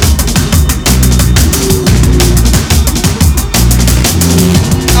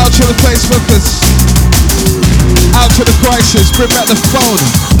 Out to the Facebookers. Out to the crisis. Bring back the phone.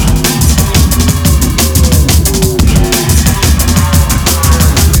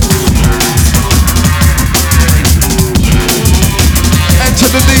 Enter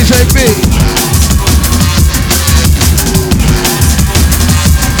the DJ B.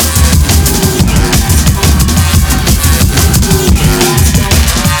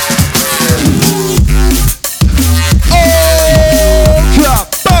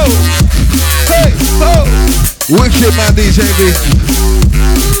 Wicked man, DJ B.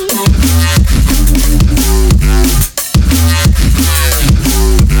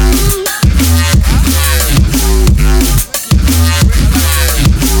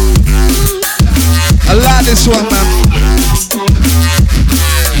 I like this one, man.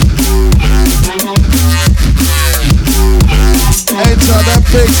 Enter that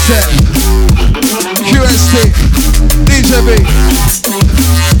big set. QST. DJ B.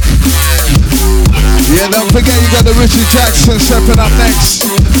 Yeah, don't forget you got the Richie Jackson stepping up next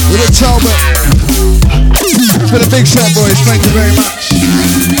with a Talbot. For the big set, boys, thank you very much.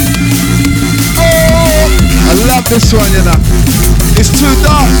 Oh, I love this one, you know. It's too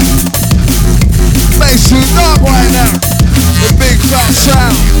dark. It's too dark right now. The big fat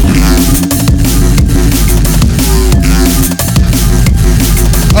sound.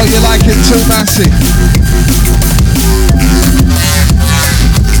 Oh, you like it too, Massey?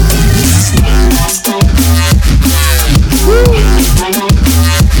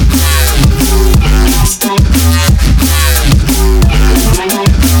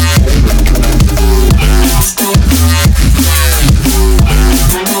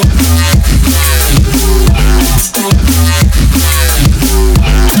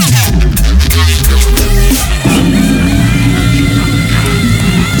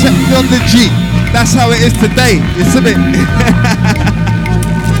 On the G, that's how it is today, isn't it?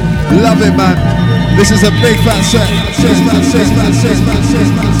 Love it, man. This is a big fat set.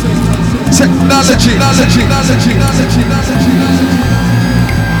 Technology.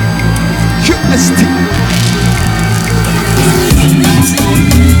 QST.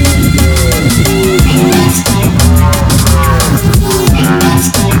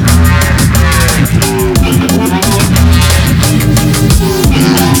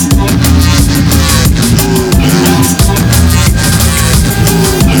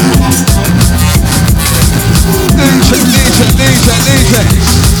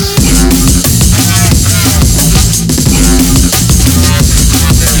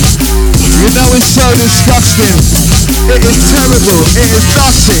 You know it's so disgusting. It is terrible. It is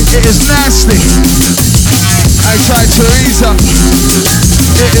dirty. It is nasty. I tried Teresa.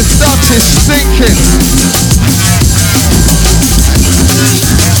 It is dirty, stinking.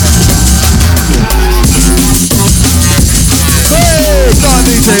 Hey, go on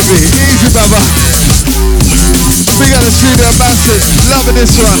DJ B. Easy, brother. Big up the studio bastard. Loving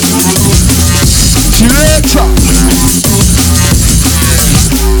this one. See you later.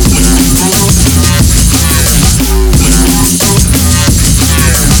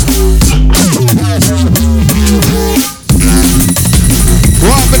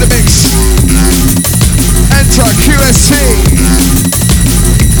 Right for the mix. Enter QST.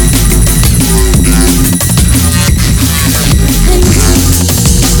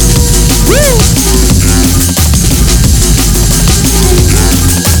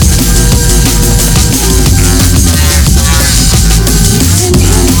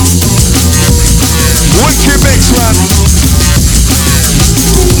 Wicked mix, man.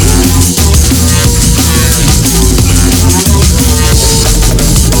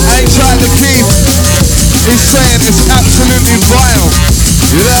 Inside the key, he's saying it's absolutely vile.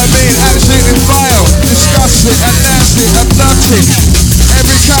 You know what I mean? Absolutely vile, disgusting and nasty and dirty.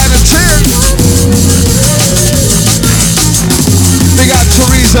 Every kind of tear. Big up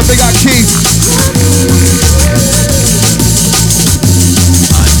Teresa, big up Keith.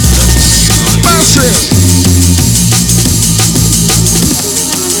 Massive.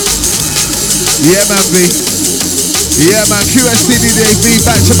 Yeah, man, B. Yeah, man, QST DJ B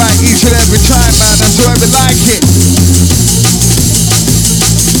back to back each and every time, man. That's why we like it.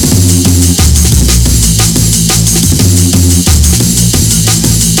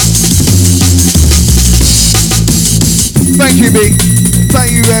 Thank you, B.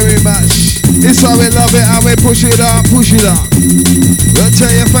 Thank you very much. It's how we love it, how we push it up, push it up. We'll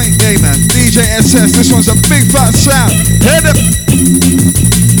tell you, thank you, man. DJ SS, this one's a big fat sound. Head up.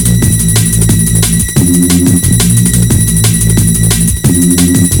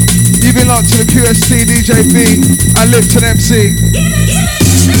 You've been locked to the QST, DJ B, and Lipton MC.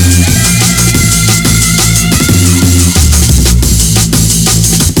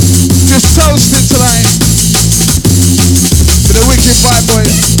 Just toasting tonight to the wicked vibe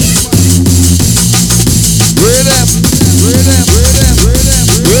boys. We're them, we're them, we're them, we're them,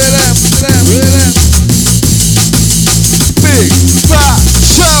 we're them, we're them, we're them. Big fat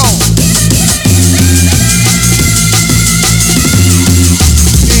sound.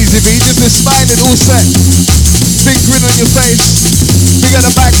 Easy B, just a smiling all set. Big grin on your face. Big at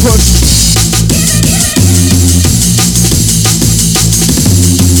the back push.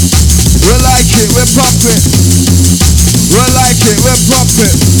 We like it, we pump it. We like it, we pump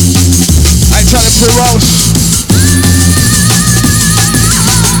it. I ain't trying to pull Ross.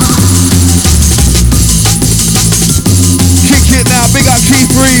 Kick it now, big up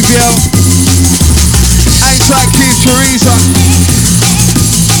Keith Reeve, yo. I ain't trying to keep Teresa.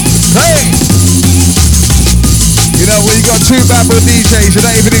 Hey! You know, when you got two bad boy DJs, you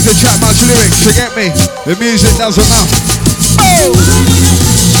don't even need to chat much lyrics, you get me? The music does enough. Oh!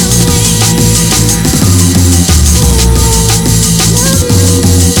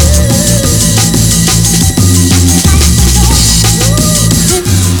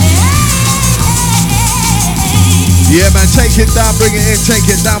 Yeah, man, take it down, bring it in, take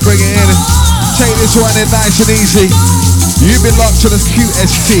it down, bring it in. Take this one in nice and easy. You've been locked to the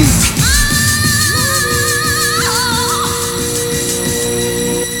QST.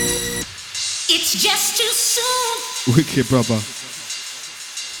 It's just too soon. Wicked, brother.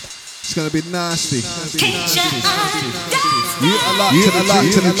 It's gonna be nasty. You are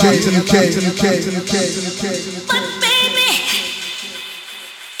locked to the QST. But baby,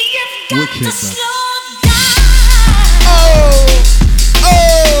 you've got Wicked, to bro. slow.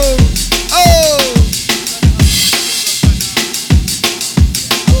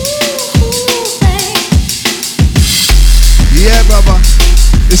 Yeah, brother.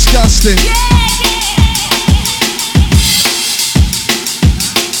 Disgusting.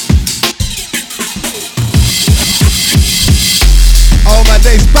 Oh my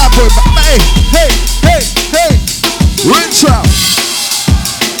days, bad boy. Hey, hey, hey, hey. Rinse out.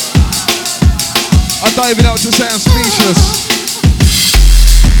 I don't even know what to say, I'm speechless.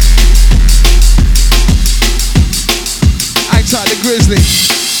 Hang tight the Grizzly.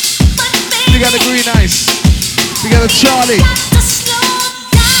 We got the Green Ice. We got the Charlie.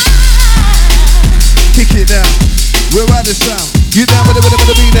 Kick it down. We're right the sound. You down with the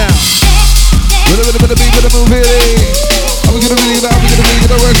beat now. With the beat, with the move it. I'm gonna really down, I'm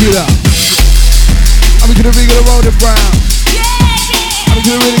gonna work it out. I'm gonna really gonna roll it brown. I'm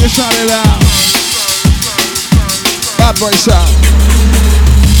gonna really gonna shout it out. Bad boy sound.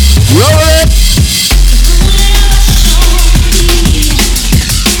 Roll it.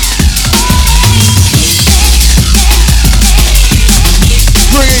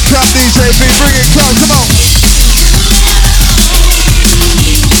 Bring it, come DJ B, bring it, come on.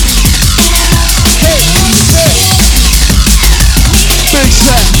 Hey, hey. Big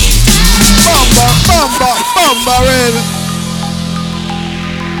set. Bumba, in.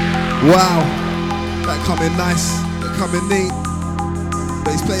 Wow, that coming nice. Coming neat,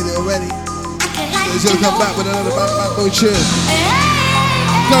 but he's played it already. So he's gonna come back with another bad boy tune.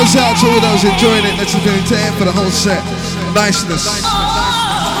 Goes out to all those enjoying it. Let's been entertained for the whole set. Niceness.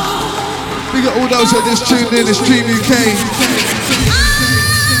 We got all those that just tuned in. It's Stream UK,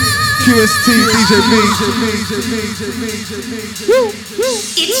 QST, DJ B.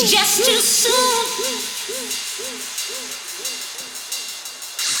 It's just too soon.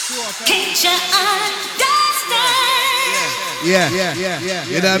 Can't you understand? Yeah.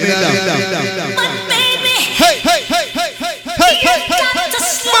 You know what I mean? But baby, Hey. you got to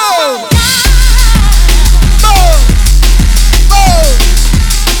slow down.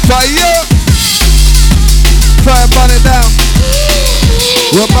 Fire! Fire, burn it down.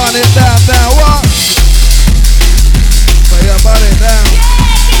 We'll burn it down now. What? Fire, burn it down.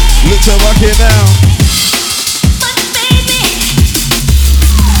 Let's rock it down. But baby,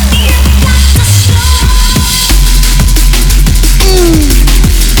 you got to slow.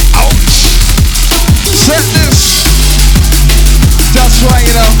 Ouch! Set this. That's right,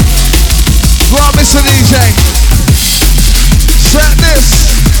 you know. Go on, Mr. DJ. Set this.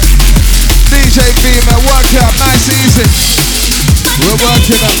 DJ B, man, work it up, nice, easy. We're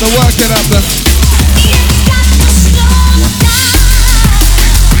working up the. You got to slow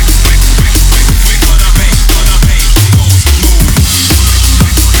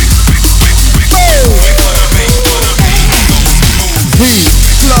heat,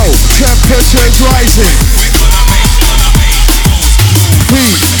 flow, temperatures rising.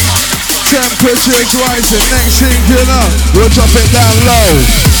 Heat, temperatures rising. Next thing you know, we'll drop it down low.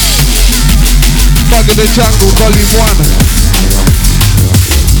 Bug in the Jungle, volume 1.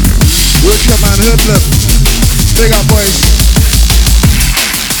 Wicker Man Hoodlum. Big up, boys.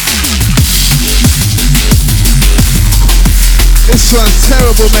 This one's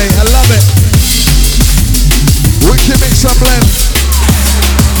terrible, mate. I love it. Wicked mix and blend.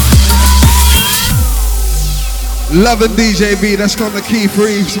 Loving DJ V. That's from the Keith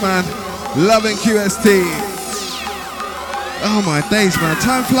Reeves, man. Loving QST. Oh my days, man.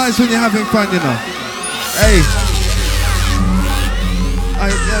 Time flies when you're having fun, you know. Hey.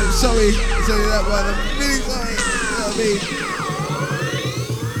 Sorry that one. I'm really sorry. You know what I mean?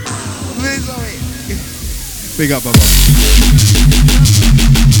 Really sorry. Big up, Bubba.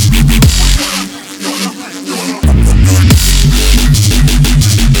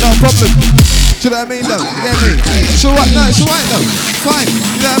 No problem. Do you know what I mean, though? You get me? It's alright, no, it's alright, though. Fine.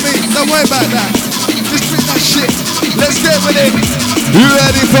 You know what I mean? Don't worry about that. Just bring that shit. Let's get with it. You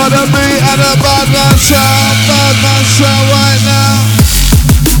ready for the beat and the bad man sound? Bad man sound right now.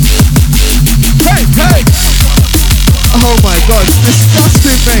 Hey, hey! Oh my God, it's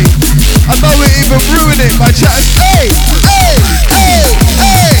disgusting, mate. I know we even ruined it by chatting. Hey, hey, hey,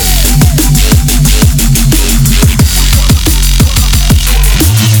 hey!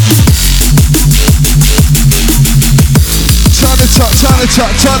 Turn the top, turn the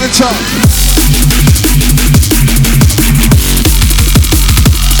top, turn the top.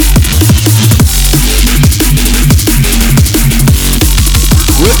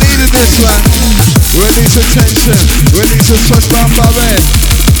 We needed this one. Release the tension. Release the switch bump our head.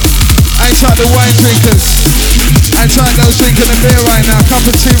 I ain't trying the wine drinkers. I ain't trying those drinking the beer right now. Cup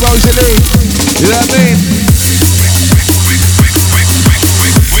of tea, Rosie Lee. You know what I mean?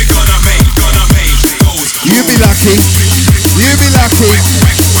 You be lucky. You be lucky.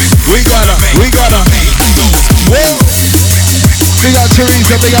 We gotta. Whoa. Big up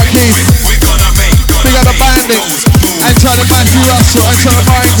Teresa, big up Keith. Big up the bandit. I'm trying to Matthew Russell, I'm trying to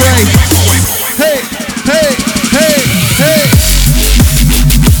Brian Gray. Hey, hey, hey, hey.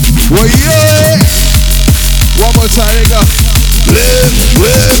 Well, yeah. One more time, there you go. Live,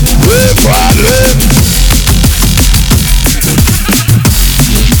 live.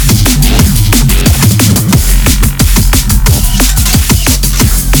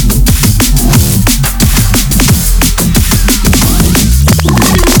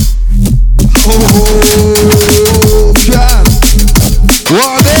 Oh, God.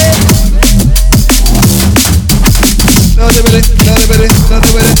 What it? Nothing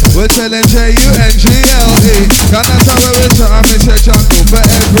with it. We're telling J-U-N-G-L-E. Can I tell where we're trying to make jungle for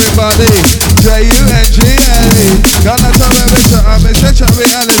everybody? J-U-N-G-L-E. Can I tell where we're trying to make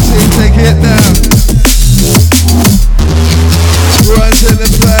reality? Take it down. Run to the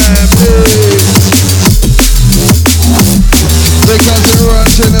family. Because it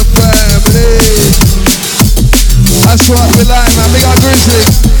runs in the family. That's what we like, man. Big up Grizzly.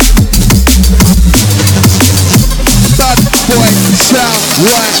 Bad boy sound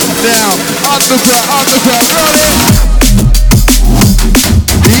right now. Underground, run it.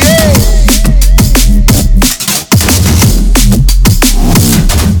 Yeah.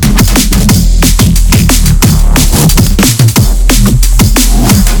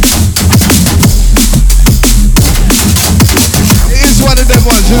 One of them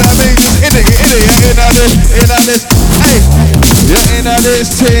ones, you know what I mean? Just in it, this, hey, you're in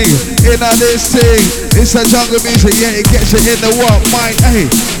this thing, it's a jungle music, yeah, it gets you in the what, mind, hey,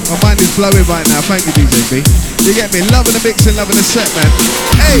 my mind is blowing right now, thank you DJ B, you get me, loving the mixing, loving the set, man,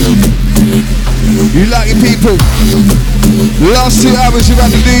 hey, you lucky people, last 2 hours you had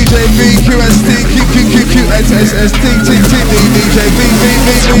the DJ B, QST, QQQQ, SSS, TTTD, DJ B.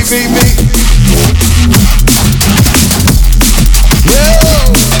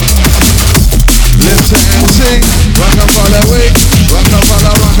 Live to MC, Rockafollow week,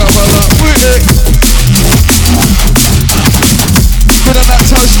 Rockafollow with it. Good on that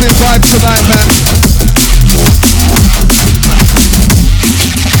toasting vibe tonight, man.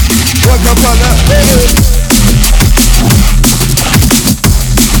 Rockafollow with it.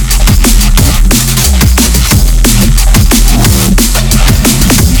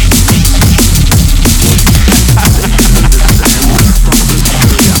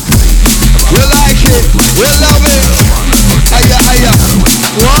 We love it.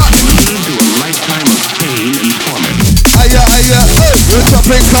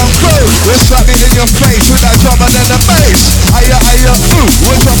 dropping kung fu. We'll slap it in your face with that drum and then the bass. Aya, aya, ooh.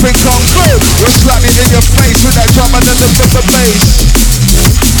 We're dropping kung fu. We'll slap it in your face with that drum and then the bass.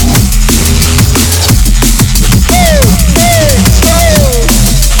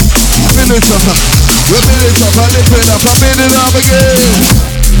 Minute up, we're minute up, I lift it up, I minute up again.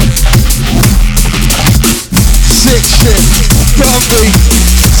 Sick shit, don't be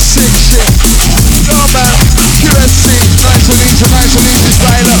sick shit. No man, QSC, nice and easy,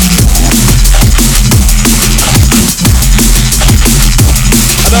 style up.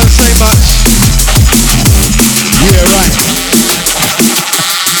 I don't say much. Yeah, right.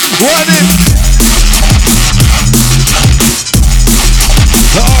 One in.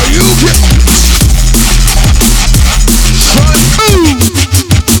 Are you get? Son, move.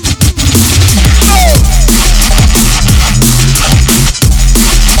 Oh.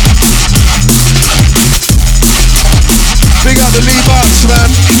 Big up the Lee Marks, man.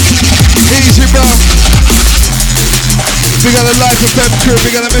 Easy, bro. Big up the Life of Fem crew.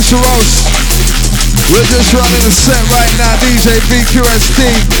 Big up the Mr. Rose. We're just running a set right now. DJ VQST.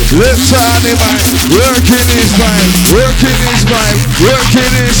 Lips to anime. Working his vibe. Working his vibe.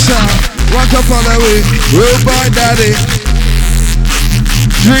 Working his sound. Rock up on the way. Real boy daddy.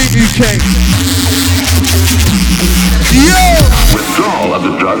 Dream UK. Yo! Withdrawal of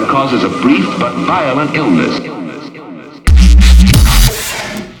the drug causes a brief but violent illness.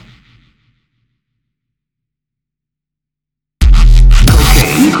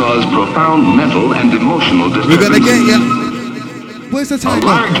 Cause profound mental and emotional disturbance. We're gonna get you. Where's the time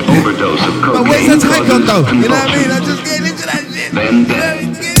gone? A large overdose of cocaine. But where's the time gone though? You know what I mean? convulsions. I'm just getting into that shit. Then death.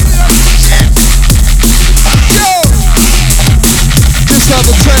 Yo! Just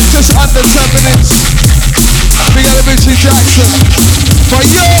under 10, just under 10 minutes. We got a Richie Jackson. For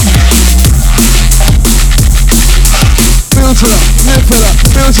you! Build it up, lift it up,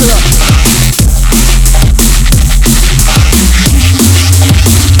 build it up.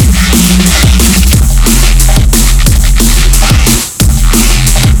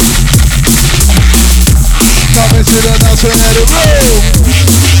 Coming to the dance and let it roll.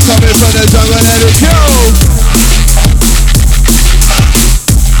 Coming from the jungle and let it go.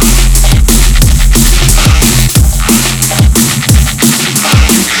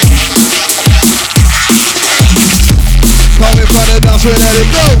 Coming from the dance and let it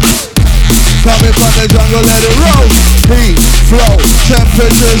go. Coming from the jungle, let it roll. Heat, flow,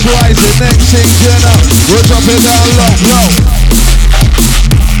 temperatures rising. Next thing you know, we're dropping down low.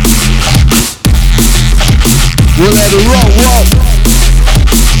 We'll let it roll.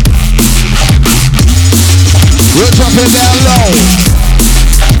 We're dropping down low.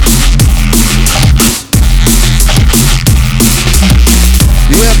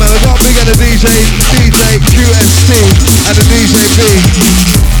 Yeah, man, we got big at the DJ QST and the DJ B.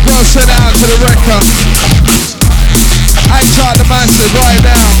 Go send it out to the record. I ain't trying to master right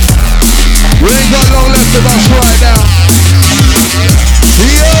now. We ain't got long left of us right now.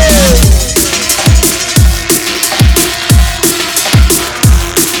 Yeah.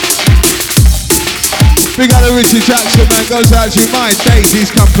 Big up the Richie Jackson, man, goes out to you. My days,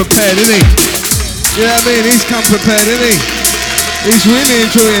 he's come prepared, isn't he? You know what I mean? He's come prepared, isn't he? He's really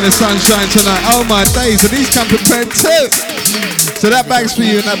enjoying the sunshine tonight. Oh my days, and he's come prepared too. So that bag's for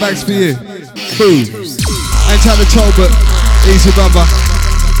you and that bag's for you. Boom. Ain't had a toll, but easy bumper.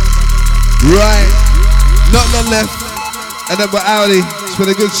 Right. Not long left. And then we're outie. It's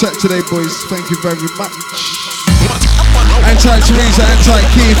been a good set today, boys. Thank you very much. Anti-Teresa,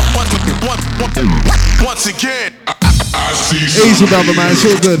 anti-Keith. Once again, Easy brother, man, it's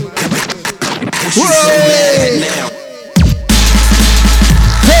all good. Whoa! Hey!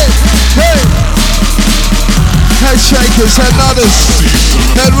 Head shakers, head nodders,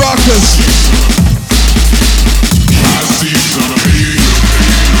 head rockers.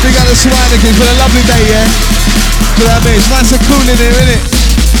 Big up the Swinekins, for a lovely day, yeah? Do you know what I mean? It's nice and cool in here, isn't it?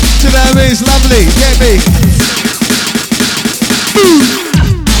 Do you know what I mean? It's lovely, get me?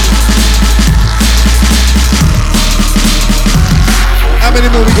 How many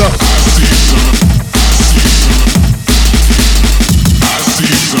more we got?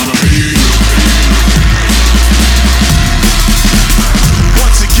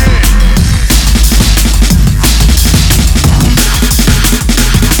 once again,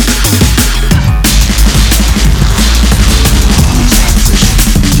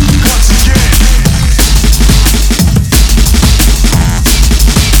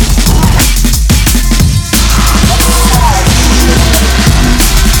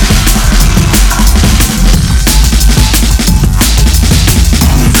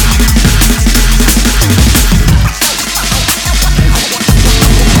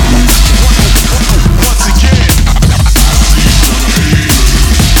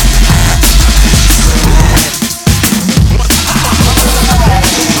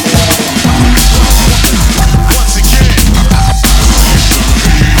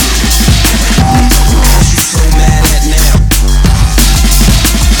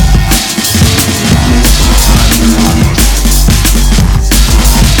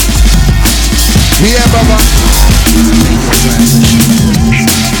 Yeah, brother.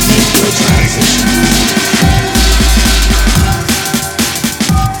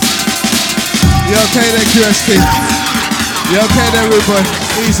 You okay there, QST? You okay there, rude boy?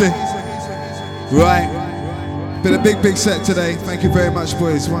 Easy. Right. Been a big set today. Thank you very much,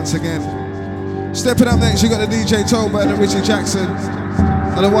 boys, once again. Stepping up next, you got the DJ Tolbert and Richie Jackson.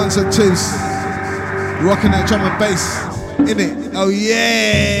 And the ones and twos. Rocking that drum and bass. In it. Oh,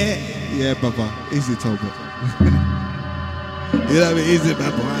 yeah. Yeah, brother. Easy, Tolbert. You know what I mean? Easy, my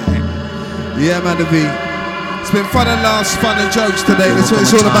boy. Yeah, man, the V. It's been fun and laughs, fun and jokes today. That's what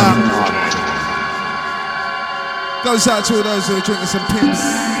it's all about. Goes out to all those who are drinking some pins.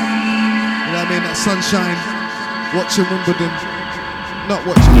 You know what I mean? That sunshine. Watching Wimbledon. Not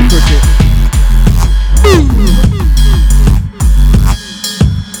watching the cricket.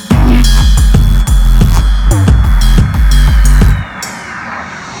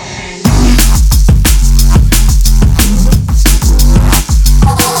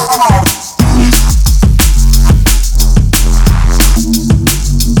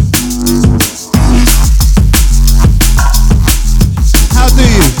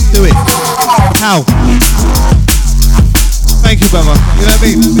 How? Thank you, brother. You know what I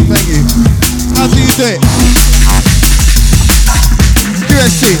mean? Thank you. How do you do it?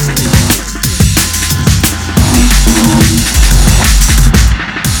 QST.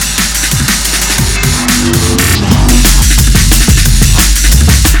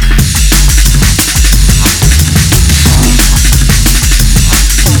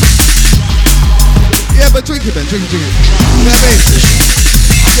 Yeah, but drink it, man. Drink it. You know what I mean?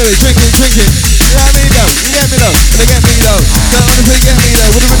 Drink it. You know what I mean though? You get me though? They get me though. Don't honestly get me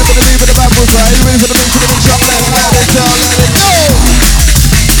though. With the rhythm, with the bad boys, right? You ready for the mix, let it go.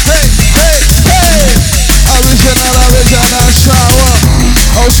 Hey. Original shower.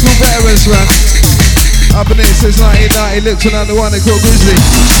 Old school veterans, man. I've been here since 1990. Looked on the one they call Grizzly.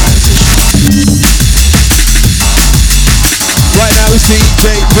 Right now it's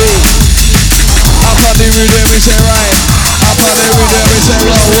DJB. Up on the rhythm, we say right. Up on the rhythm, we say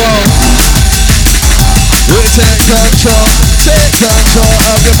roll. We take control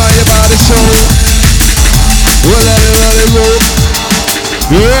of your mind, your body, soul. We'll let it roll.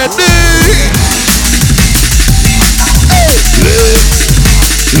 Ready? Hey. Live.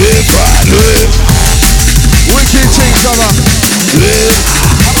 Wicked thing, brother. Live.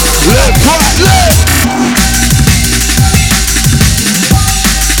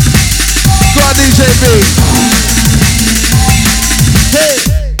 Go on, DJB. Hey.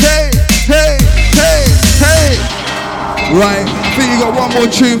 Right, I think you got one more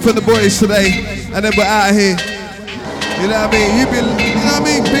tune for the boys today, and then we're out of here. You know what I mean? You know what I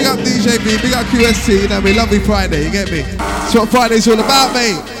mean? Big up DJB, big up QST, you know what I mean? Lovely Friday, you get me? That's what Friday's all about,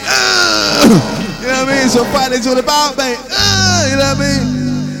 mate. You know what I mean? That's what Friday's all about, mate. You know what I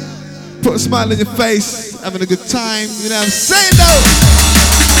mean? Put a smile on your face, having a good time, you know what I'm saying, though?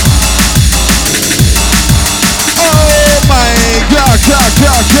 Oh my God.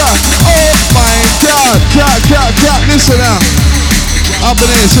 Oh my God. Listen now. I've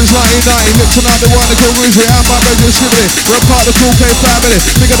been here since 1990, looking at the one that called Grizzly. I'm my brother Shibby. We're part of the Cool K family.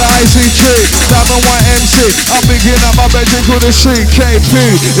 Big of the ICT, Diamond White MC. I'm beginning up my bedroom called the CKP.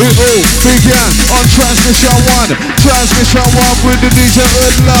 It all began on Transmission 1. Transmission 1 with the DJ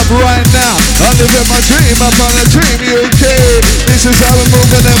Love right now. I live in my dream, up on a dream UK. This is how we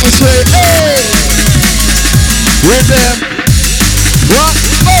move and then we say, hey! With them. What?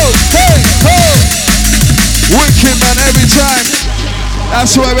 Oh, hey, oh! Wicked man every time.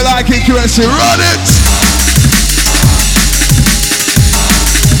 That's why we like it, QST. Run it!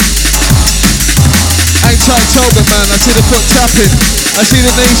 Anti-Tolbert, man. I see the foot tapping. I see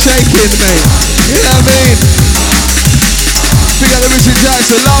the knee shaking, mate. You know what I mean? We got the Richie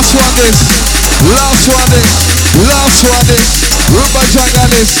Jackson. Last one this. Rumba Jungle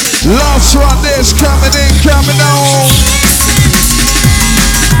this. Last one this. Coming in, coming on.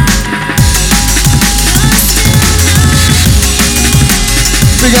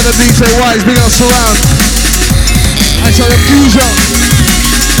 Big up the DJ Wise, big up Surround. I saw the fusion.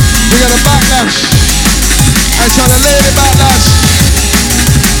 Big up the Backlash. I saw the Lady Backlash.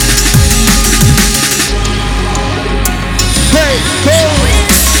 Hey, hey.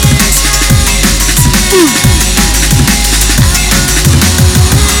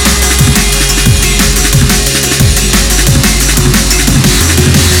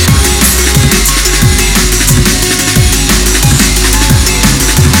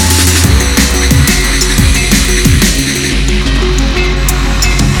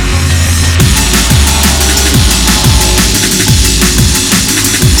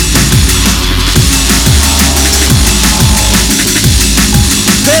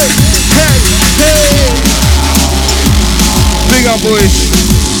 boys.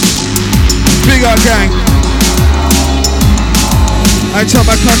 Big up gang. I tell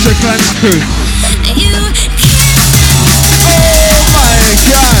my Culture Clans crew. Oh my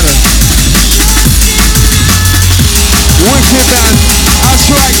God. Wicked man. That's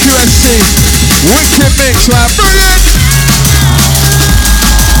right, QST. Wicked mix, man. Brilliant.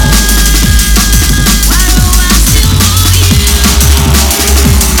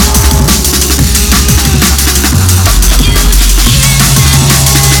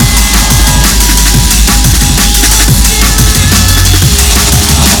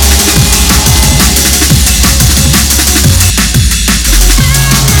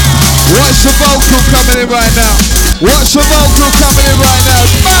 Watch the vocal coming in right now. Watch the vocal coming in right now.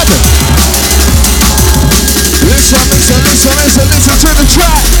 Mad! Listen, listen, listen, listen, listen to the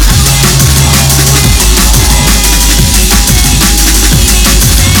track.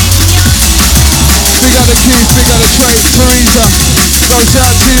 Big up the keys, big up the trade, Teresa. Goes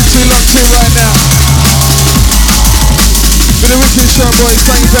out to you two locked in right now. Been a wicked show, boys.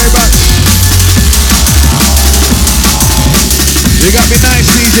 Thank you very much. You got me nice,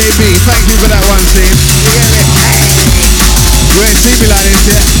 DJ B. Thank you for that one, team. You get me? You ain't seen me like this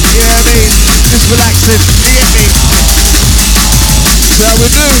yet. You know what I mean? Just relaxing. You get me? That's how we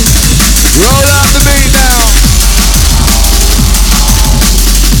do. Roll out the beat now.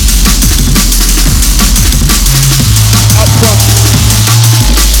 Up front.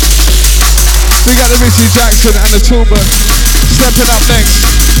 We got the Richie Jackson and the Toolman. Stepping up next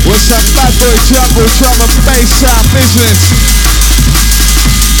with some bad boy jungle, drum and bass sound business.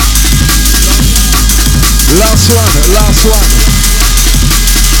 Last one, last one.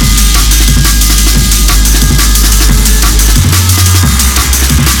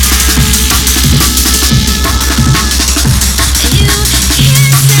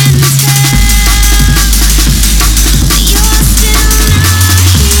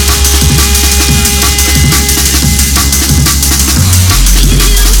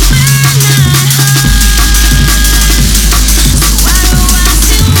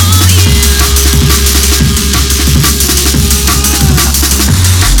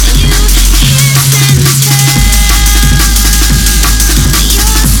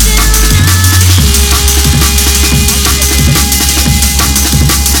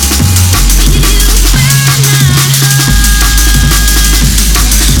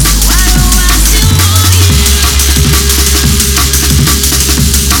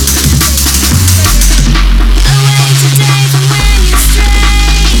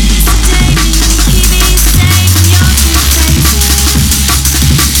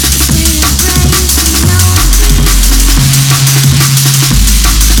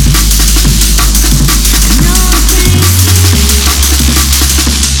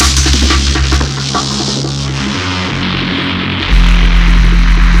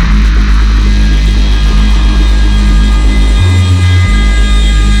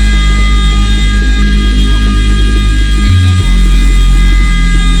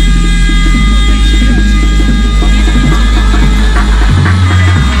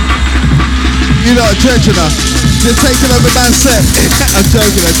 You lot are judging her. You're taking over man's set. I'm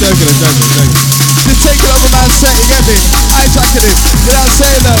joking. You're taking over man's set, you get me? I ain't tracking it. You know what I'm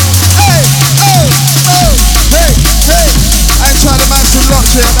saying though? Hey, oh, hey. I ain't trying to man some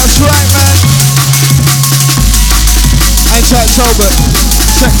lots here. That's right, man. I ain't trying to Tolbert.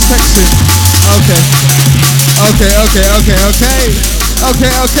 Texting. Okay.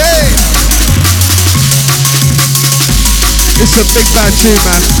 It's a big bad tune,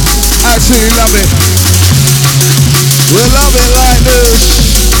 man. Absolutely love it. We love it like this.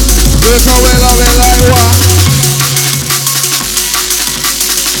 We love it like what?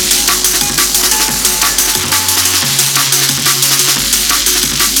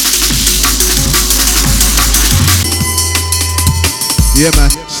 Yeah, man.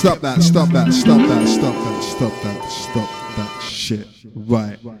 Stop that shit.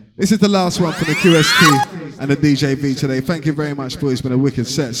 Right. This is the last one for the QST and the DJB today. Thank you very much, boys. It's been a wicked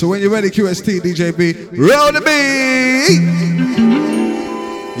set. So when you're ready, QST, DJB, roll the beat!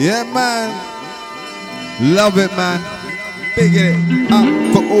 Yeah, man. Love it, man. Big it up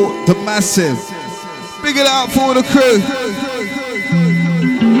for all the massive. Big it up for all the crew.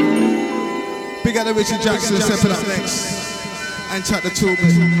 Big up the Richie Jackson stepping up next. And chat the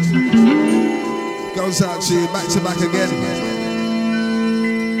Toolman. Goes out to you back to back again.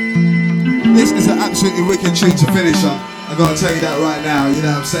 This is an absolutely wicked tune to finish on. I'm gonna tell you that right now, you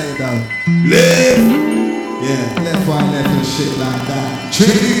know what I'm saying though. Live! Yeah, left, right, left and shit like that.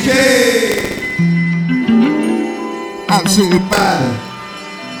 Tricky! Absolutely bad.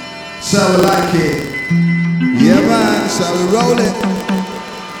 So I like it. Yeah, man, so we roll it.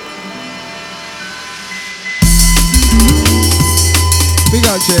 Big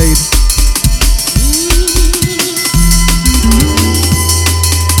up, Jade.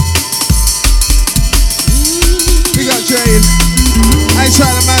 Big up, Jade. I ain't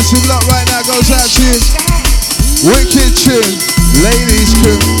trying to massive lot right now, goes out to you. Wicked tune, ladies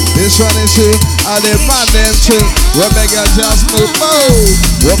crew. This one is who, I demand them too. We'll make a just move, move.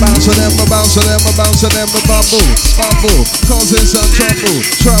 We'll bounce on them, we'll bounce on them, we'll bounce on them, we'll bubble, bubble. Causing some trouble,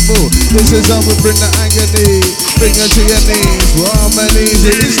 trouble. This is how we bring the agony. Bring her to your knees, warm and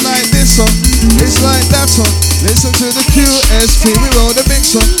easy. It's like this one, it's like that one. Listen to the QST, we roll the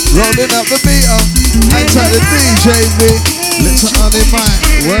mixer, rolling up the beater. I try the DJ beat, listen on the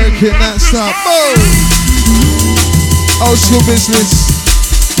mic, working that stuff, boom. Old school business.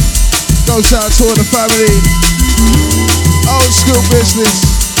 Goes out to all the family. Old school business.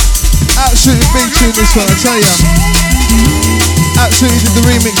 Absolutely big tune this one, I tell ya. Absolutely did the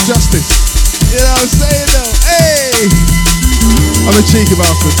remix justice. You know what I'm saying though? Hey! I'm a cheeky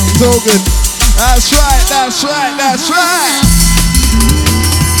bastard. It's all good. That's right, that's right, that's right.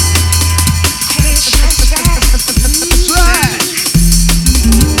 That's right.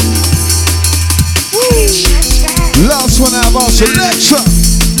 Woo. Last one out of our selection.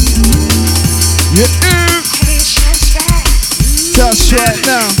 Yeah. That's right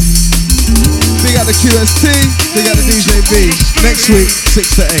now. Big out the QST, big out the DJ B. Next week,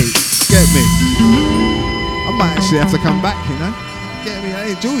 6 to 8. Get me? I might actually have to come back, you know? Get me?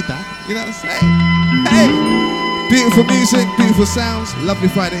 I enjoyed that. You know what I'm saying? Hey! Beautiful music, beautiful sounds, lovely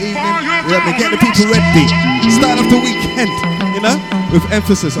Friday evening. You know, get the people ready. Start off the weekend, you know? With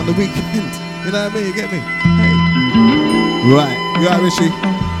emphasis on the weekend. You know what I mean? You get me? Hey. Right, you alright, Richie?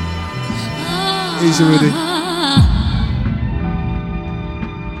 Easy, Rudy.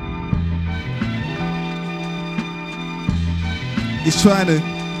 He's trying to.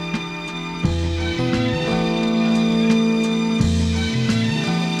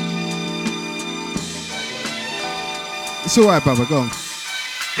 It's alright, Baba, go on.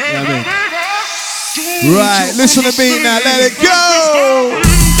 You know what I mean? Right, listen to the beat now, let it go!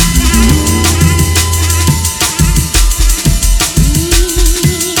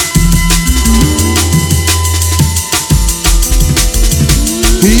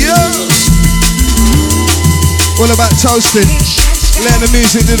 Yeah. All about toasting, letting the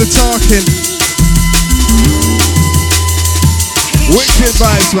music do the talking. Wicked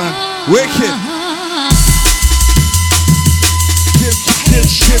vibes, man. Wicked.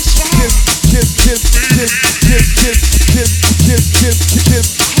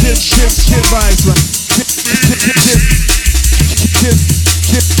 Kid vibes, man.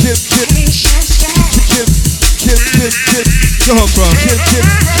 Go on, bro.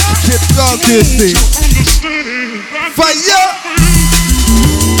 Go on, DSD. Fire!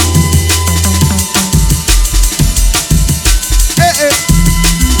 Eh, eh.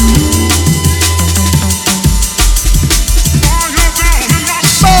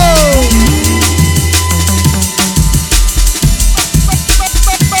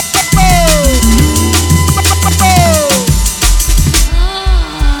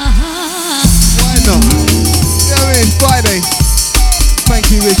 Friday. Thank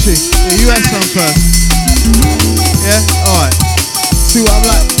you, Richie. Yeah, you had some first. Yeah? Alright. See what I'm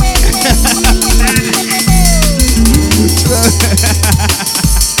like?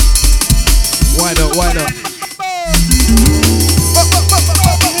 Why not? Why not?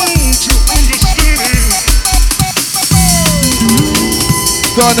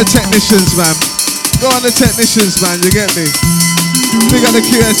 Go on the technicians, man. Go on the technicians, man. You get me? Big up the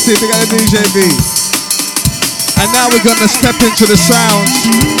QST, big up the DJB. And now we're gonna step into the sounds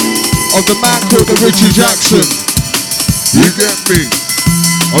of the man called the Richie Jackson. You get me?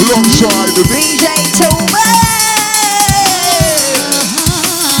 Alongside the DJ Toby.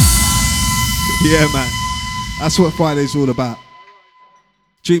 Yeah, man. That's what Friday's all about.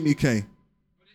 Dream UK.